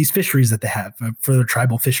these fisheries that they have for their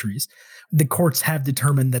tribal fisheries. The courts have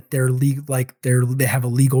determined that they have a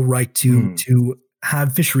legal right to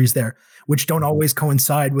have fisheries there, which don't always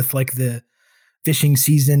coincide with like the fishing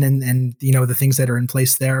season and the things that are in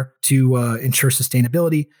place there to ensure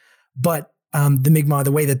sustainability. But the Mi'kmaq,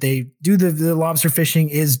 the way that they do the lobster fishing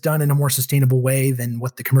is done in a more sustainable way than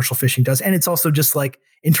what the commercial fishing does. And it's also just like,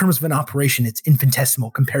 in terms of an operation, it's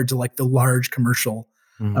infinitesimal compared to like the large commercial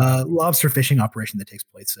lobster fishing operation that takes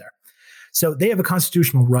place there. So they have a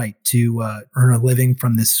constitutional right to earn a living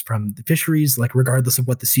from the fisheries, like regardless of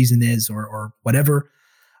what the season is or whatever.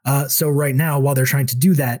 So right now, while they're trying to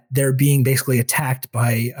do that, they're being basically attacked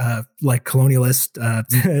by like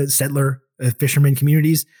colonialist settler fishermen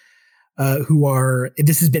communities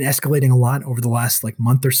this has been escalating a lot over the last like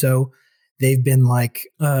month or so. They've been like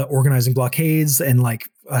organizing blockades and like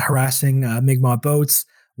harassing Mi'kmaq boats,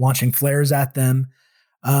 launching flares at them.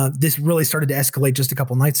 This really started to escalate just a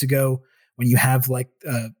couple nights ago when you have like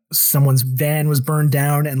someone's van was burned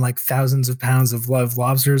down and like thousands of pounds of live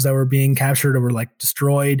lobsters that were being captured or were like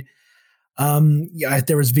destroyed.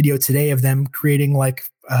 There was video today of them creating like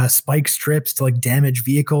spike strips to like damage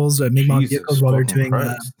vehicles, Mi'kmaq vehicles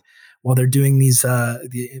while they're doing these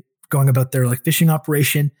going about their like fishing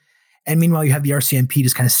operation. And meanwhile, you have the RCMP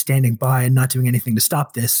just kind of standing by and not doing anything to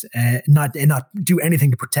stop this, and not do anything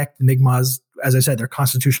to protect the Mi'kmaq's, as I said, their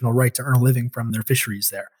constitutional right to earn a living from their fisheries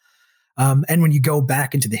there. And when you go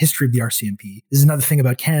back into the history of the RCMP, this is another thing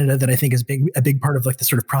about Canada that I think is a big part of like the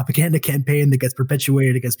sort of propaganda campaign that gets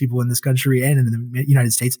perpetuated against people in this country and in the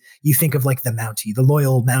United States. You think of like the Mountie, the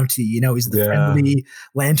loyal Mountie, he's the friendly,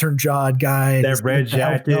 lantern-jawed guy. That red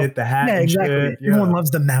jacket, the hat. Yeah, exactly. Yeah. Everyone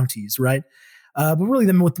loves the Mounties, right? But really,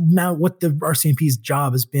 what the RCMP's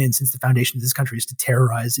job has been since the foundation of this country is to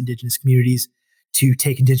terrorize Indigenous communities, to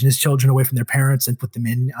take Indigenous children away from their parents and put them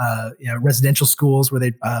in residential schools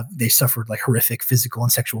where they suffered like horrific physical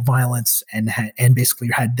and sexual violence and basically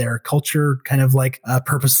had their culture kind of like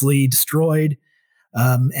purposely destroyed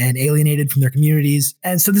and alienated from their communities.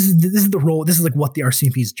 And so this is the role. This is like what the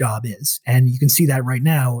RCMP's job is, and you can see that right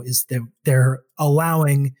now is that they're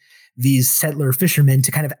allowing these settler fishermen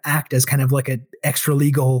to kind of act as kind of like an extra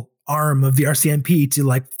legal arm of the RCMP to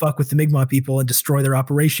like fuck with the Mi'kmaq people and destroy their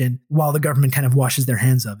operation while the government kind of washes their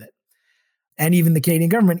hands of it. And even the Canadian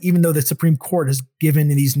government, even though the Supreme Court has given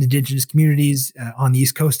these Indigenous communities on the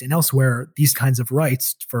East Coast and elsewhere these kinds of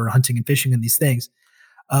rights for hunting and fishing and these things,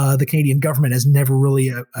 the Canadian government has never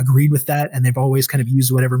really agreed with that. And they've always kind of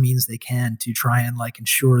used whatever means they can to try and like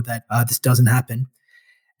ensure that this doesn't happen.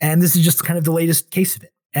 And this is just kind of the latest case of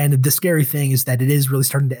it. And the scary thing is that it is really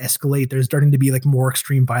starting to escalate. There's starting to be like more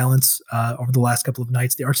extreme violence over the last couple of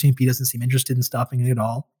nights. The RCMP doesn't seem interested in stopping it at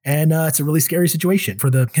all. And it's a really scary situation for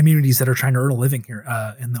the communities that are trying to earn a living here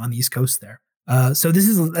on the East Coast there. So this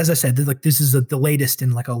is, as I said, this is the latest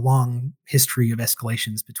in like a long history of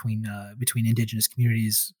escalations between Indigenous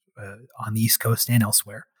communities on the East Coast and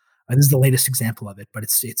elsewhere. This is the latest example of it, but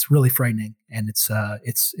it's really frightening, and it's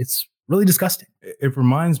really disgusting. It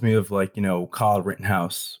reminds me of like, Kyle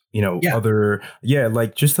Rittenhouse,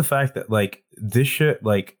 like just the fact that like this shit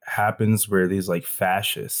like happens where these like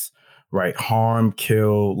fascists, right, harm,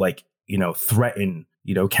 kill, like, threaten,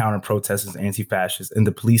 counter protesters, anti-fascists, and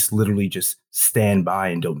the police literally just stand by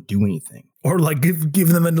and don't do anything. Or like give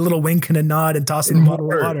them a little wink and a nod and toss them a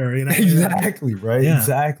bottle of water, Exactly, right? Yeah.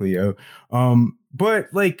 Exactly, yo. But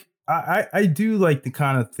like I do like to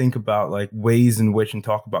kind of think about like ways in which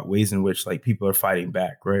like people are fighting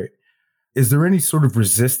back, right? Is there any sort of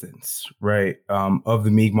resistance, right, of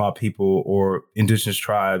the Mi'kmaq people or Indigenous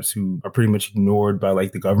tribes who are pretty much ignored by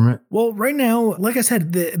like the government? Well, right now, like I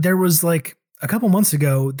said, there was like a couple months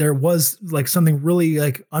ago, there was like something really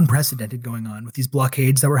like unprecedented going on with these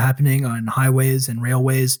blockades that were happening on highways and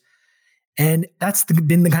railways. And that's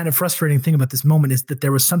been the kind of frustrating thing about this moment, is that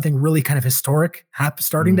there was something really kind of historic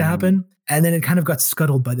starting to happen. And then it kind of got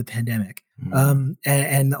scuttled by the pandemic.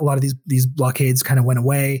 And a lot of these blockades kind of went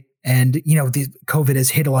away. And, the COVID has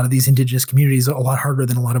hit a lot of these Indigenous communities a lot harder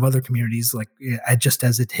than a lot of other communities, like just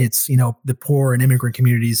as it hits, the poor and immigrant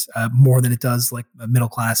communities more than it does like middle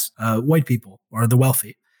class white people or the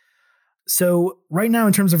wealthy. So right now,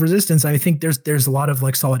 in terms of resistance, I think there's a lot of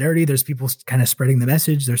like solidarity. There's people kind of spreading the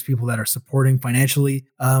message. There's people that are supporting financially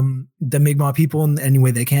the Mi'kmaq people in any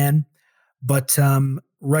way they can. But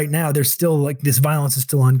right now, there's still like this violence is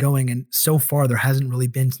still ongoing. And so far, there hasn't really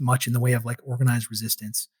been much in the way of like organized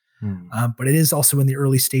resistance. But it is also in the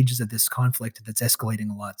early stages of this conflict that's escalating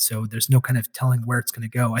a lot. So there's no kind of telling where it's going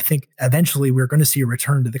to go. I think eventually we're going to see a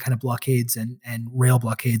return to the kind of blockades and rail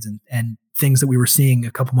blockades and things that we were seeing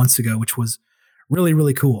a couple months ago, which was really,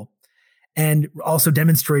 really cool. And also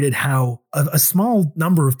demonstrated how a small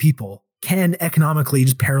number of people can economically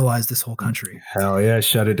just paralyze this whole country. Hell yeah,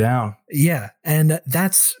 shut it down. Yeah. And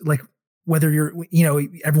that's like, whether you're,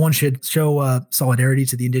 everyone should show solidarity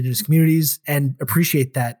to the indigenous communities and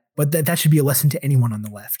appreciate that. But that should be a lesson to anyone on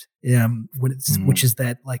the left, which is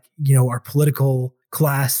that, like, our political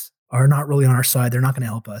class are not really on our side. They're not going to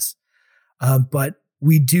help us. But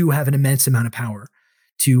we do have an immense amount of power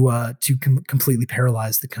to completely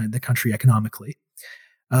paralyze the country economically.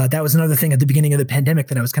 That was another thing at the beginning of the pandemic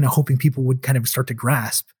that I was kind of hoping people would kind of start to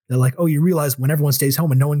grasp. They're like, oh, you realize when everyone stays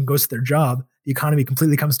home and no one goes to their job, the economy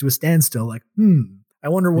completely comes to a standstill. Like, I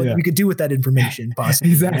wonder what we could do with that information,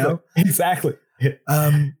 possibly. Exactly. Exactly.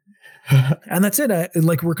 And that's it.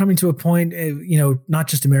 Like, we're coming to a point, not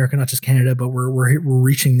just America, not just Canada, but we're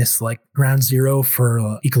reaching this like ground zero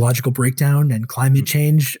for ecological breakdown and climate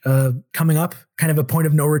change coming up, kind of a point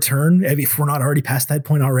of no return if we're not already past that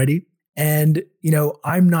point already. And,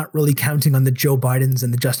 I'm not really counting on the Joe Bidens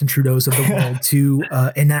and the Justin Trudeaus of the world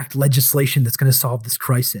to enact legislation that's going to solve this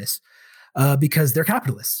crisis because they're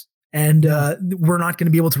capitalists. And we're not going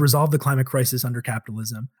to be able to resolve the climate crisis under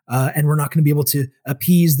capitalism. And we're not going to be able to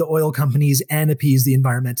appease the oil companies and appease the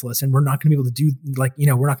environmentalists. And we're not going to be able to do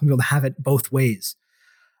we're not going to be able to have it both ways.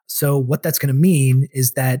 So what that's going to mean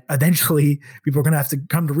is that eventually people are going to have to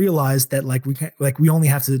come to realize that we only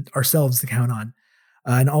have ourselves to count on.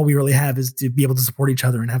 And all we really have is to be able to support each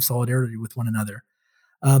other and have solidarity with one another.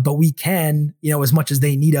 But we can, as much as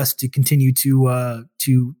they need us to continue to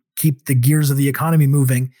keep the gears of the economy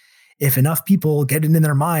moving, if enough people get it in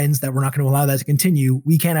their minds that we're not going to allow that to continue,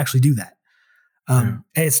 we can actually do that.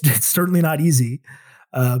 It's certainly not easy,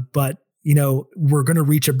 but we're going to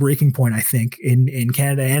reach a breaking point, I think, in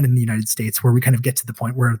Canada and in the United States, where we kind of get to the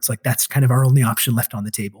point where it's like that's kind of our only option left on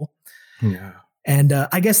the table. Yeah. And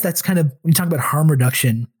I guess that's kind of, when you talk about harm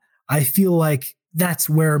reduction, I feel like that's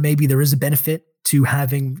where maybe there is a benefit to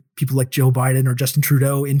having people like Joe Biden or Justin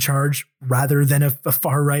Trudeau in charge rather than a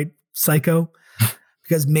far right psycho,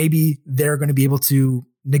 because maybe they're going to be able to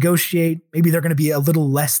negotiate. Maybe they're going to be a little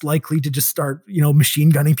less likely to just start, machine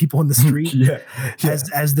gunning people in the street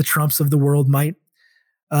as the Trumps of the world might.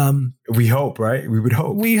 We hope, right? We would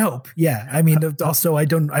hope. We hope. Yeah. I mean, also, I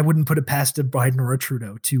wouldn't put it past a Biden or a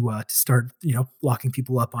Trudeau to start, locking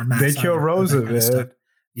people up on mass. They kill Rosa, man.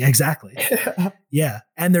 Yeah, exactly. Yeah.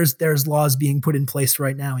 And there's laws being put in place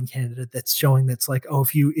right now in Canada that's showing that's like, oh,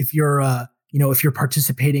 if you're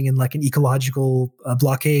participating in like an ecological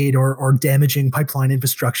blockade or damaging pipeline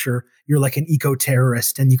infrastructure, you're like an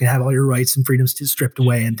eco-terrorist and you can have all your rights and freedoms stripped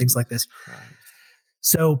away and things like this.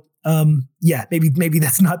 So, maybe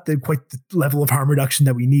that's not quite the level of harm reduction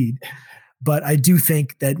that we need. But I do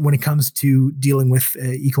think that when it comes to dealing with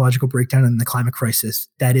ecological breakdown and the climate crisis,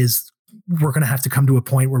 we're going to have to come to a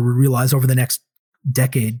point where we realize over the next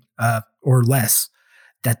decade or less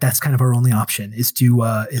that's kind of our only option is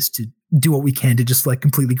to do what we can to just like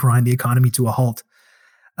completely grind the economy to a halt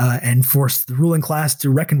and force the ruling class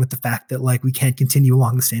to reckon with the fact that like we can't continue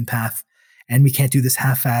along the same path and we can't do this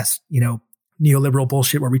half-assed, neoliberal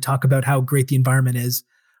bullshit where we talk about how great the environment is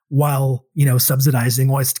while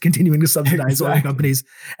continuing to subsidize oil companies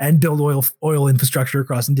and build oil infrastructure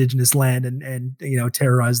across indigenous land and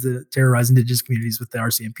terrorize indigenous communities with the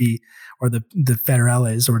RCMP or the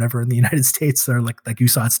federales or whatever in the United States are like you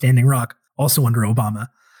saw at Standing Rock, also under Obama.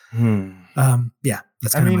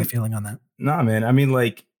 That's kind of my feeling on that. Nah, man. I mean,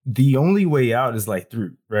 like the only way out is like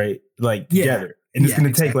through, right? Like together. And it's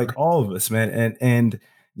going to take like all of us, man. And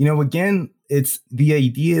again, it's the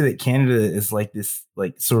idea that Canada is like this,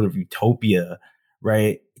 like sort of utopia,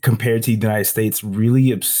 right? Compared to the United States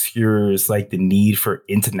really obscures like the need for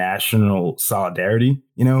international solidarity,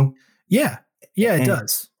 Yeah. Yeah, it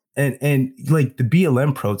does. And like the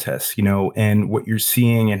BLM protests, and what you're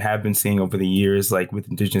seeing and have been seeing over the years, like with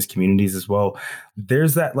indigenous communities as well,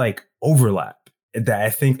 there's that like overlap that I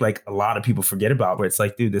think like a lot of people forget about, where it's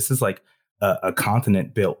like, dude, this is like a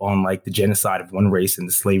continent built on like the genocide of one race and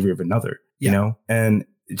the slavery of another, and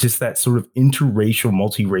just that sort of interracial,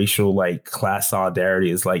 multiracial, like class solidarity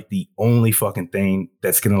is like the only fucking thing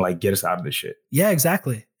that's going to like get us out of this shit. Yeah,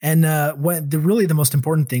 exactly. And the most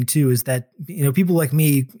important thing too is that, people like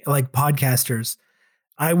me, like podcasters,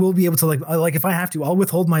 I will be able to like if I have to, I'll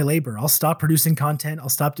withhold my labor. I'll stop producing content. I'll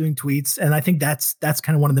stop doing tweets. And I think that's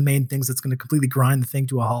kind of one of the main things that's going to completely grind the thing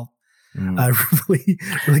to a halt really,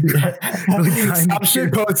 really, really trying Stop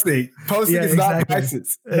shit posting. Posting is not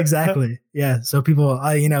license. Exactly. Yeah. So people,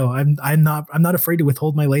 I'm not afraid to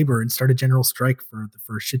withhold my labor and start a general strike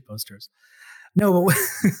for shit posters. No, but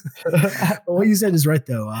what you said is right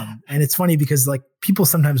though. And it's funny because like people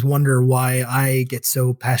sometimes wonder why I get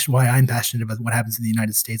so passionate, why I'm passionate about what happens in the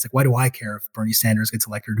United States. Like, why do I care if Bernie Sanders gets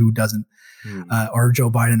elected or who doesn't, or Joe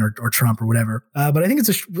Biden or Trump or whatever? But I think it's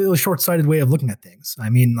a really short-sighted way of looking at things. I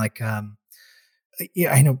mean, like,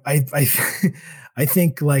 yeah, I know. I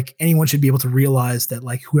think like anyone should be able to realize that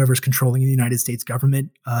like whoever's controlling the United States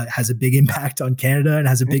government has a big impact on Canada and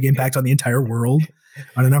has a big impact on the entire world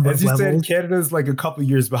on a number of levels. Said, Canada's like a couple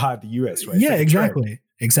years behind the U.S., right? Yeah,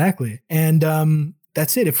 exactly. And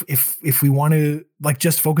that's it. If we want to like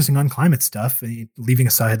just focusing on climate stuff, leaving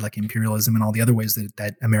aside like imperialism and all the other ways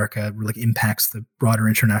that America really impacts the broader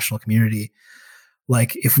international community,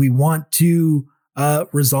 like if we want to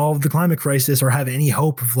resolve the climate crisis or have any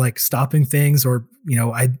hope of like stopping things, or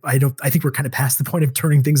I think we're kind of past the point of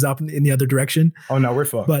turning things up in the other direction. Oh no, we're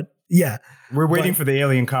fucked. But yeah, we're waiting for the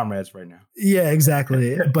alien comrades right now. Yeah,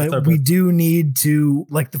 exactly. But we do need to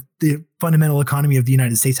like the fundamental economy of the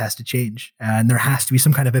United States has to change, and there has to be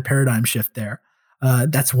some kind of a paradigm shift there.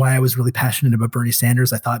 That's why I was really passionate about Bernie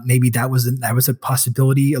Sanders. I thought maybe that was a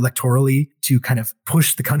possibility electorally to kind of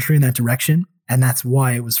push the country in that direction. And that's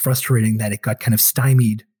why it was frustrating that it got kind of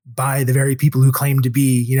stymied by the very people who claim to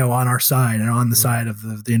be, on our side and on the side of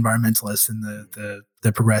the environmentalists and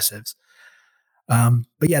the progressives.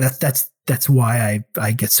 But yeah, that's why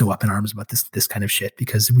I get so up in arms about this kind of shit,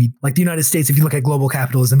 because we like the United States. If you look at global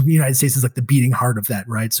capitalism, the United States is like the beating heart of that,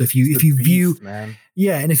 right? So if you view, man.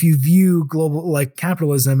 Yeah, and if you view global like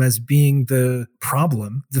capitalism as being the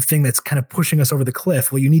problem, the thing that's kind of pushing us over the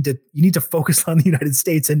cliff, well, you need to focus on the United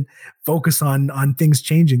States and focus on things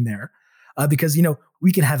changing there, because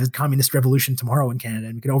we can have a communist revolution tomorrow in Canada,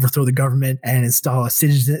 and we can overthrow the government and install a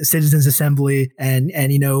citizens assembly and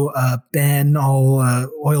ban all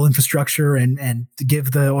oil infrastructure and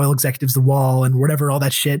give the oil executives the wall and whatever, all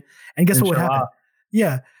that shit. And guess what would happen?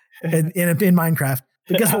 Yeah, in Minecraft.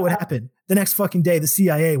 But guess what would happen? The next fucking day, the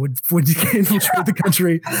CIA would infiltrate the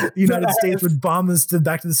country. The United States would bomb us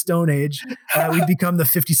back to the Stone Age. We'd become the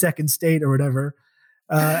 52nd state or whatever,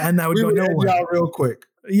 and that would go nowhere. Real quick.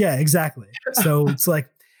 Yeah, exactly. So it's like,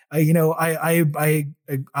 I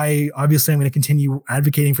obviously I'm going to continue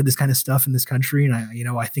advocating for this kind of stuff in this country, and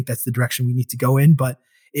I think that's the direction we need to go in. But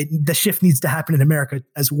the shift needs to happen in America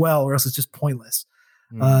as well, or else it's just pointless.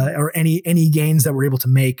 Or any gains that we're able to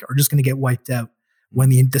make are just going to get wiped out when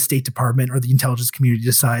the State Department or the intelligence community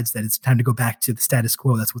decides that it's time to go back to the status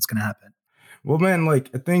quo. That's what's going to happen. Well, man, like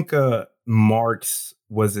I think Marx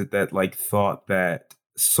was it that like thought that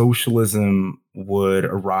socialism would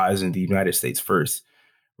arise in the United States first,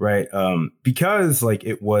 right? Because like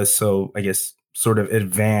it was so, I guess, sort of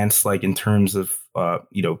advanced, like in terms of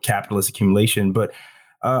capitalist accumulation, but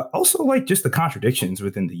also like just the contradictions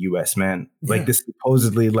within the U.S., man. Like this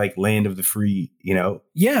supposedly like land of the free,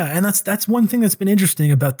 Yeah, and that's one thing that's been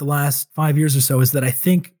interesting about the last 5 years or so is that I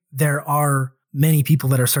think there are many people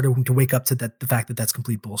that are starting to wake up to the fact that that's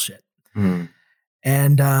complete bullshit.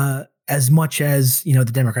 And as much as the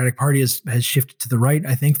Democratic Party has shifted to the right,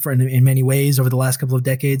 I think in many ways over the last couple of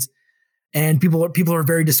decades, and people are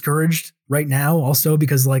very discouraged right now, also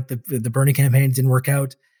because like the Bernie campaign didn't work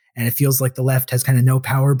out, and it feels like the left has kind of no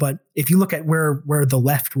power. But if you look at where the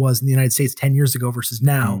left was in the United States 10 years ago versus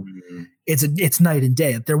now, it's night and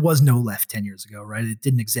day. There was no left 10 years ago, right? It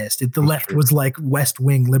didn't exist. The left was like West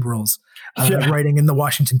Wing liberals writing in the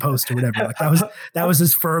Washington Post or whatever. Like that was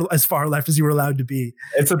as far left as you were allowed to be.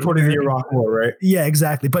 It's supporting the Iraq War, right? Yeah,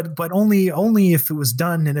 exactly. But only if it was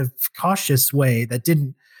done in a cautious way that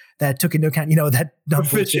took into account, that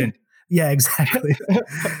efficient. Yeah, exactly.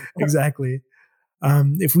 Exactly.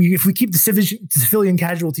 If we keep the civilian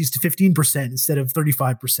casualties to 15% instead of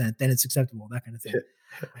 35%, then it's acceptable, that kind of thing.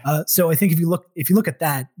 So I think if you look at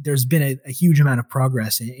that, there's been a huge amount of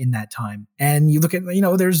progress in that time. And you look at,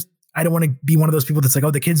 I don't want to be one of those people that's like,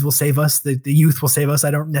 oh, the kids will save us, the youth will save us.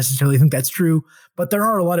 I don't necessarily think that's true, but there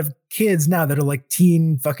are a lot of kids now that are like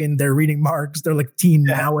they're reading Marx, they're like teen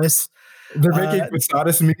Maoists. They're making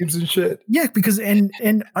Posadas memes and shit. Yeah, because and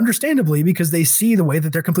understandably, because they see the way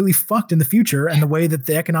that they're completely fucked in the future, and the way that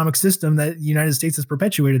the economic system that the United States has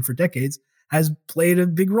perpetuated for decades has played a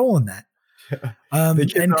big role in that. And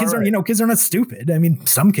kids are not stupid. I mean,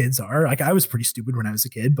 some kids are. Like I was pretty stupid when I was a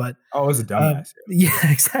kid, but I was a dumbass. Yeah,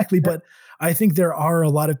 exactly. But I think there are a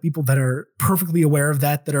lot of people that are perfectly aware of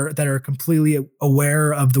that are completely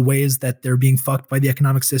aware of the ways that they're being fucked by the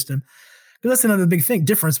economic system. that's another big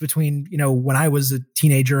difference between, when I was a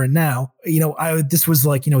teenager and now, this was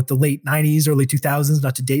like, the late 90s, early 2000s,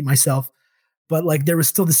 not to date myself, but like there was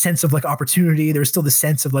still the sense of like opportunity. There was still the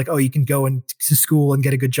sense of like, oh, you can go to school and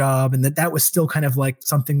get a good job. And that was still kind of like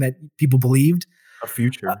something that people believed. A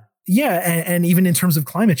future. Yeah. And even in terms of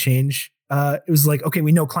climate change, it was like, okay,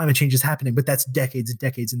 we know climate change is happening, but that's decades and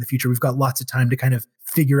decades in the future. We've got lots of time to kind of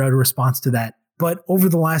figure out a response to that. But over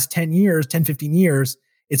the last 10 years, 10, 15 years,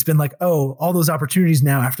 it's been like, oh, all those opportunities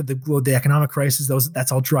now after the economic crisis,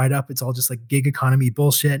 that's all dried up. It's all just like gig economy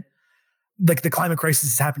bullshit. Like the climate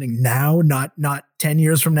crisis is happening now, not 10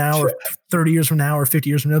 years from now or 30 years from now or 50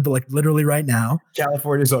 years from now, but like literally right now.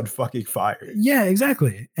 California's on fucking fire. Yeah,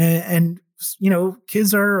 exactly. And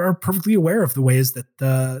kids are perfectly aware of the ways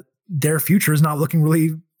that their future is not looking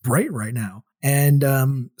really bright right now. And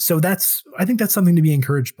so I think that's something to be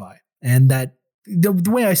encouraged by. And that the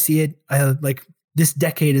way I see it, like this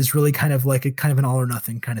decade is really kind of like an all or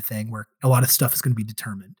nothing kind of thing where a lot of stuff is going to be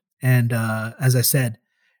determined. And as I said,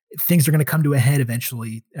 things are going to come to a head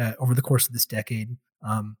eventually over the course of this decade.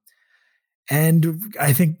 And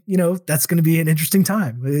I think, that's going to be an interesting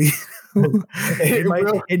time.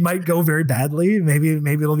 It might go very badly. Maybe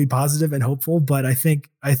it'll be positive and hopeful, but I think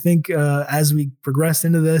as we progress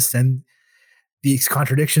into this and these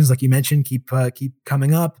contradictions, like you mentioned, keep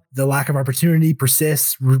coming up, the lack of opportunity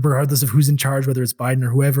persists regardless of who's in charge, whether it's Biden or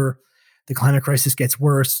whoever, the climate crisis gets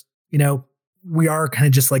worse. We are kind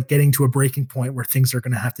of just like getting to a breaking point where things are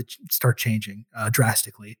going to have to start changing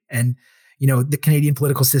drastically. And, the Canadian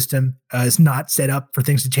political system is not set up for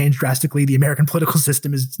things to change drastically. The American political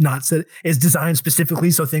system is designed specifically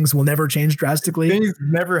so things will never change drastically. Good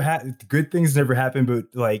things never happen, but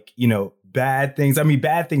like, bad things. I mean,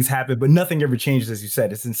 bad things happen, but nothing ever changes, as you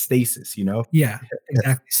said. It's in stasis, Yeah,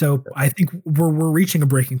 exactly. So I think we're reaching a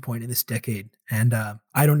breaking point in this decade, and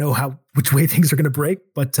I don't know which way things are going to break,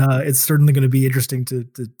 but it's certainly going to be interesting to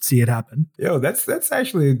see it happen. Yo, that's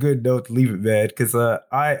actually a good note to leave it, man. Because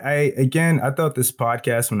I thought this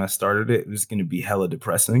podcast when I started it was going to be hella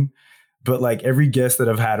depressing. But like every guest that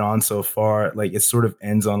I've had on so far, like it sort of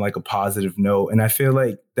ends on like a positive note. And I feel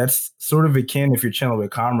like that's sort of akin if you're chilling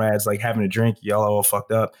with comrades, like having a drink, y'all all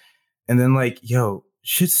fucked up. And then like, yo,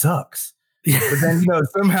 shit sucks. But then,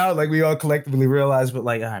 somehow like we all collectively realize, but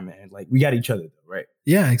like, all right, man, like we got each other though, right?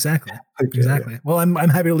 Yeah, exactly. Exactly. Yeah. Well, I'm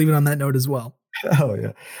happy to leave it on that note as well. Oh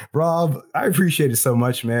yeah. Rob, I appreciate it so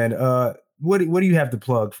much, man. What do you have to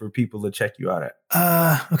plug for people to check you out at?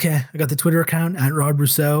 Okay. I got the Twitter account at Rob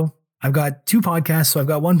Rousseau. I've got two podcasts. So I've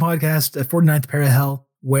got one podcast, 49th Pair of Hell,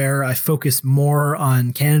 where I focus more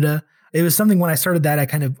on Canada. It was something when I started that,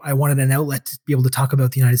 I wanted an outlet to be able to talk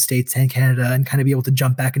about the United States and Canada and kind of be able to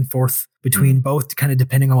jump back and forth between both, kind of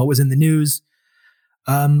depending on what was in the news.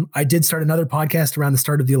 I did start another podcast around the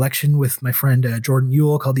start of the election with my friend Jordan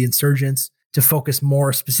Ewell called The Insurgents to focus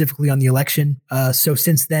more specifically on the election. So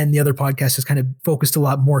since then, the other podcast has kind of focused a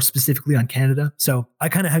lot more specifically on Canada. So I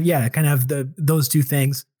kind of have those two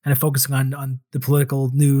things, kind of focusing on the political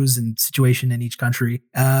news and situation in each country.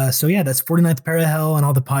 So yeah, that's 49th Pair of Hell on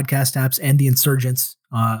all the podcast apps and The Insurgents.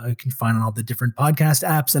 You can find on all the different podcast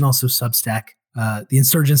apps and also Substack,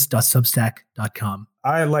 theinsurgents.substack.com.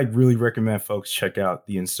 I really recommend folks check out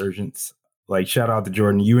The Insurgents. Like shout out to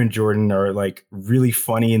Jordan. You and Jordan are like really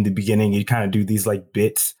funny in the beginning. You kind of do these like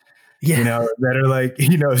bits, that are like,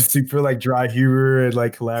 super like dry humor and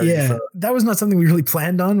like hilarious. Yeah, that was not something we really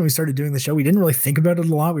planned on when we started doing the show. We didn't really think about it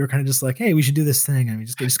a lot. We were kind of just like, hey, we should do this thing. And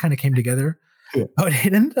it just kind of came together. Yeah. But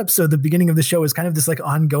it ended up, so the beginning of the show is kind of this like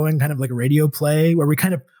ongoing kind of like a radio play where we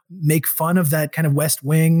kind of make fun of that kind of West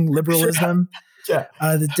Wing liberalism. Yeah.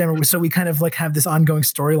 So we kind of like have this ongoing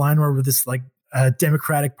storyline where we're this like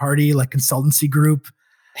Democratic Party like consultancy group,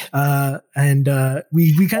 and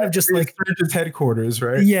we kind of just like headquarters,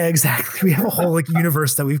 right? Yeah, exactly. We have a whole like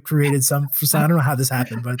universe that we've created. So I don't know how this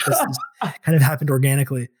happened, but this kind of happened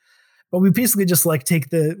organically. But we basically just like take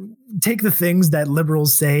the things that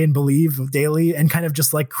liberals say and believe daily and kind of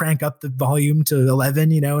just like crank up the volume to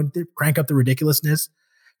 11, and crank up the ridiculousness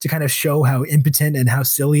to kind of show how impotent and how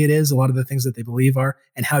silly it is. A lot of the things that they believe are,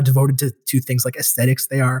 and how devoted to things like aesthetics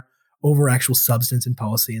they are over actual substance and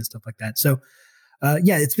policy and stuff like that. So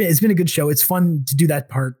it's been a good show. It's fun to do that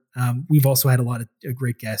part. We've also had a lot of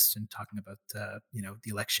great guests and talking about the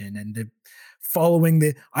election and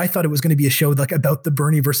I thought it was going to be a show like about the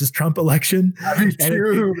Bernie versus Trump election.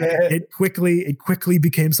 It quickly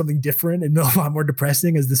became something different and a lot more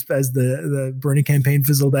depressing as the Bernie campaign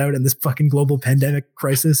fizzled out and this fucking global pandemic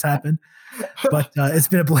crisis happened. But it's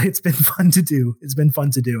been fun to do. It's been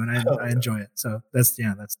fun to do, and I enjoy it. So that's the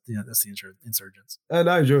Insurgents. And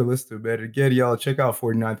I enjoy listening to it. Again, y'all check out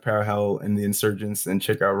 49th Parallel and the Insurgents, and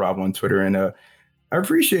check out Rob on Twitter. And I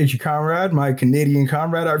appreciate you, comrade, my Canadian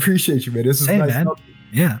comrade. I appreciate you, man. This is nice. Man.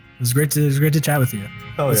 Yeah, it was great to chat with you.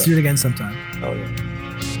 Let's do it again sometime. Oh yeah.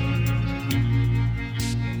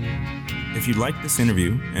 If you like this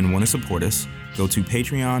interview and want to support us, go to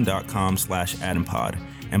patreon.com/AdamPod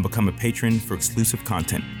and become a patron for exclusive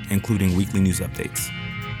content, including weekly news updates.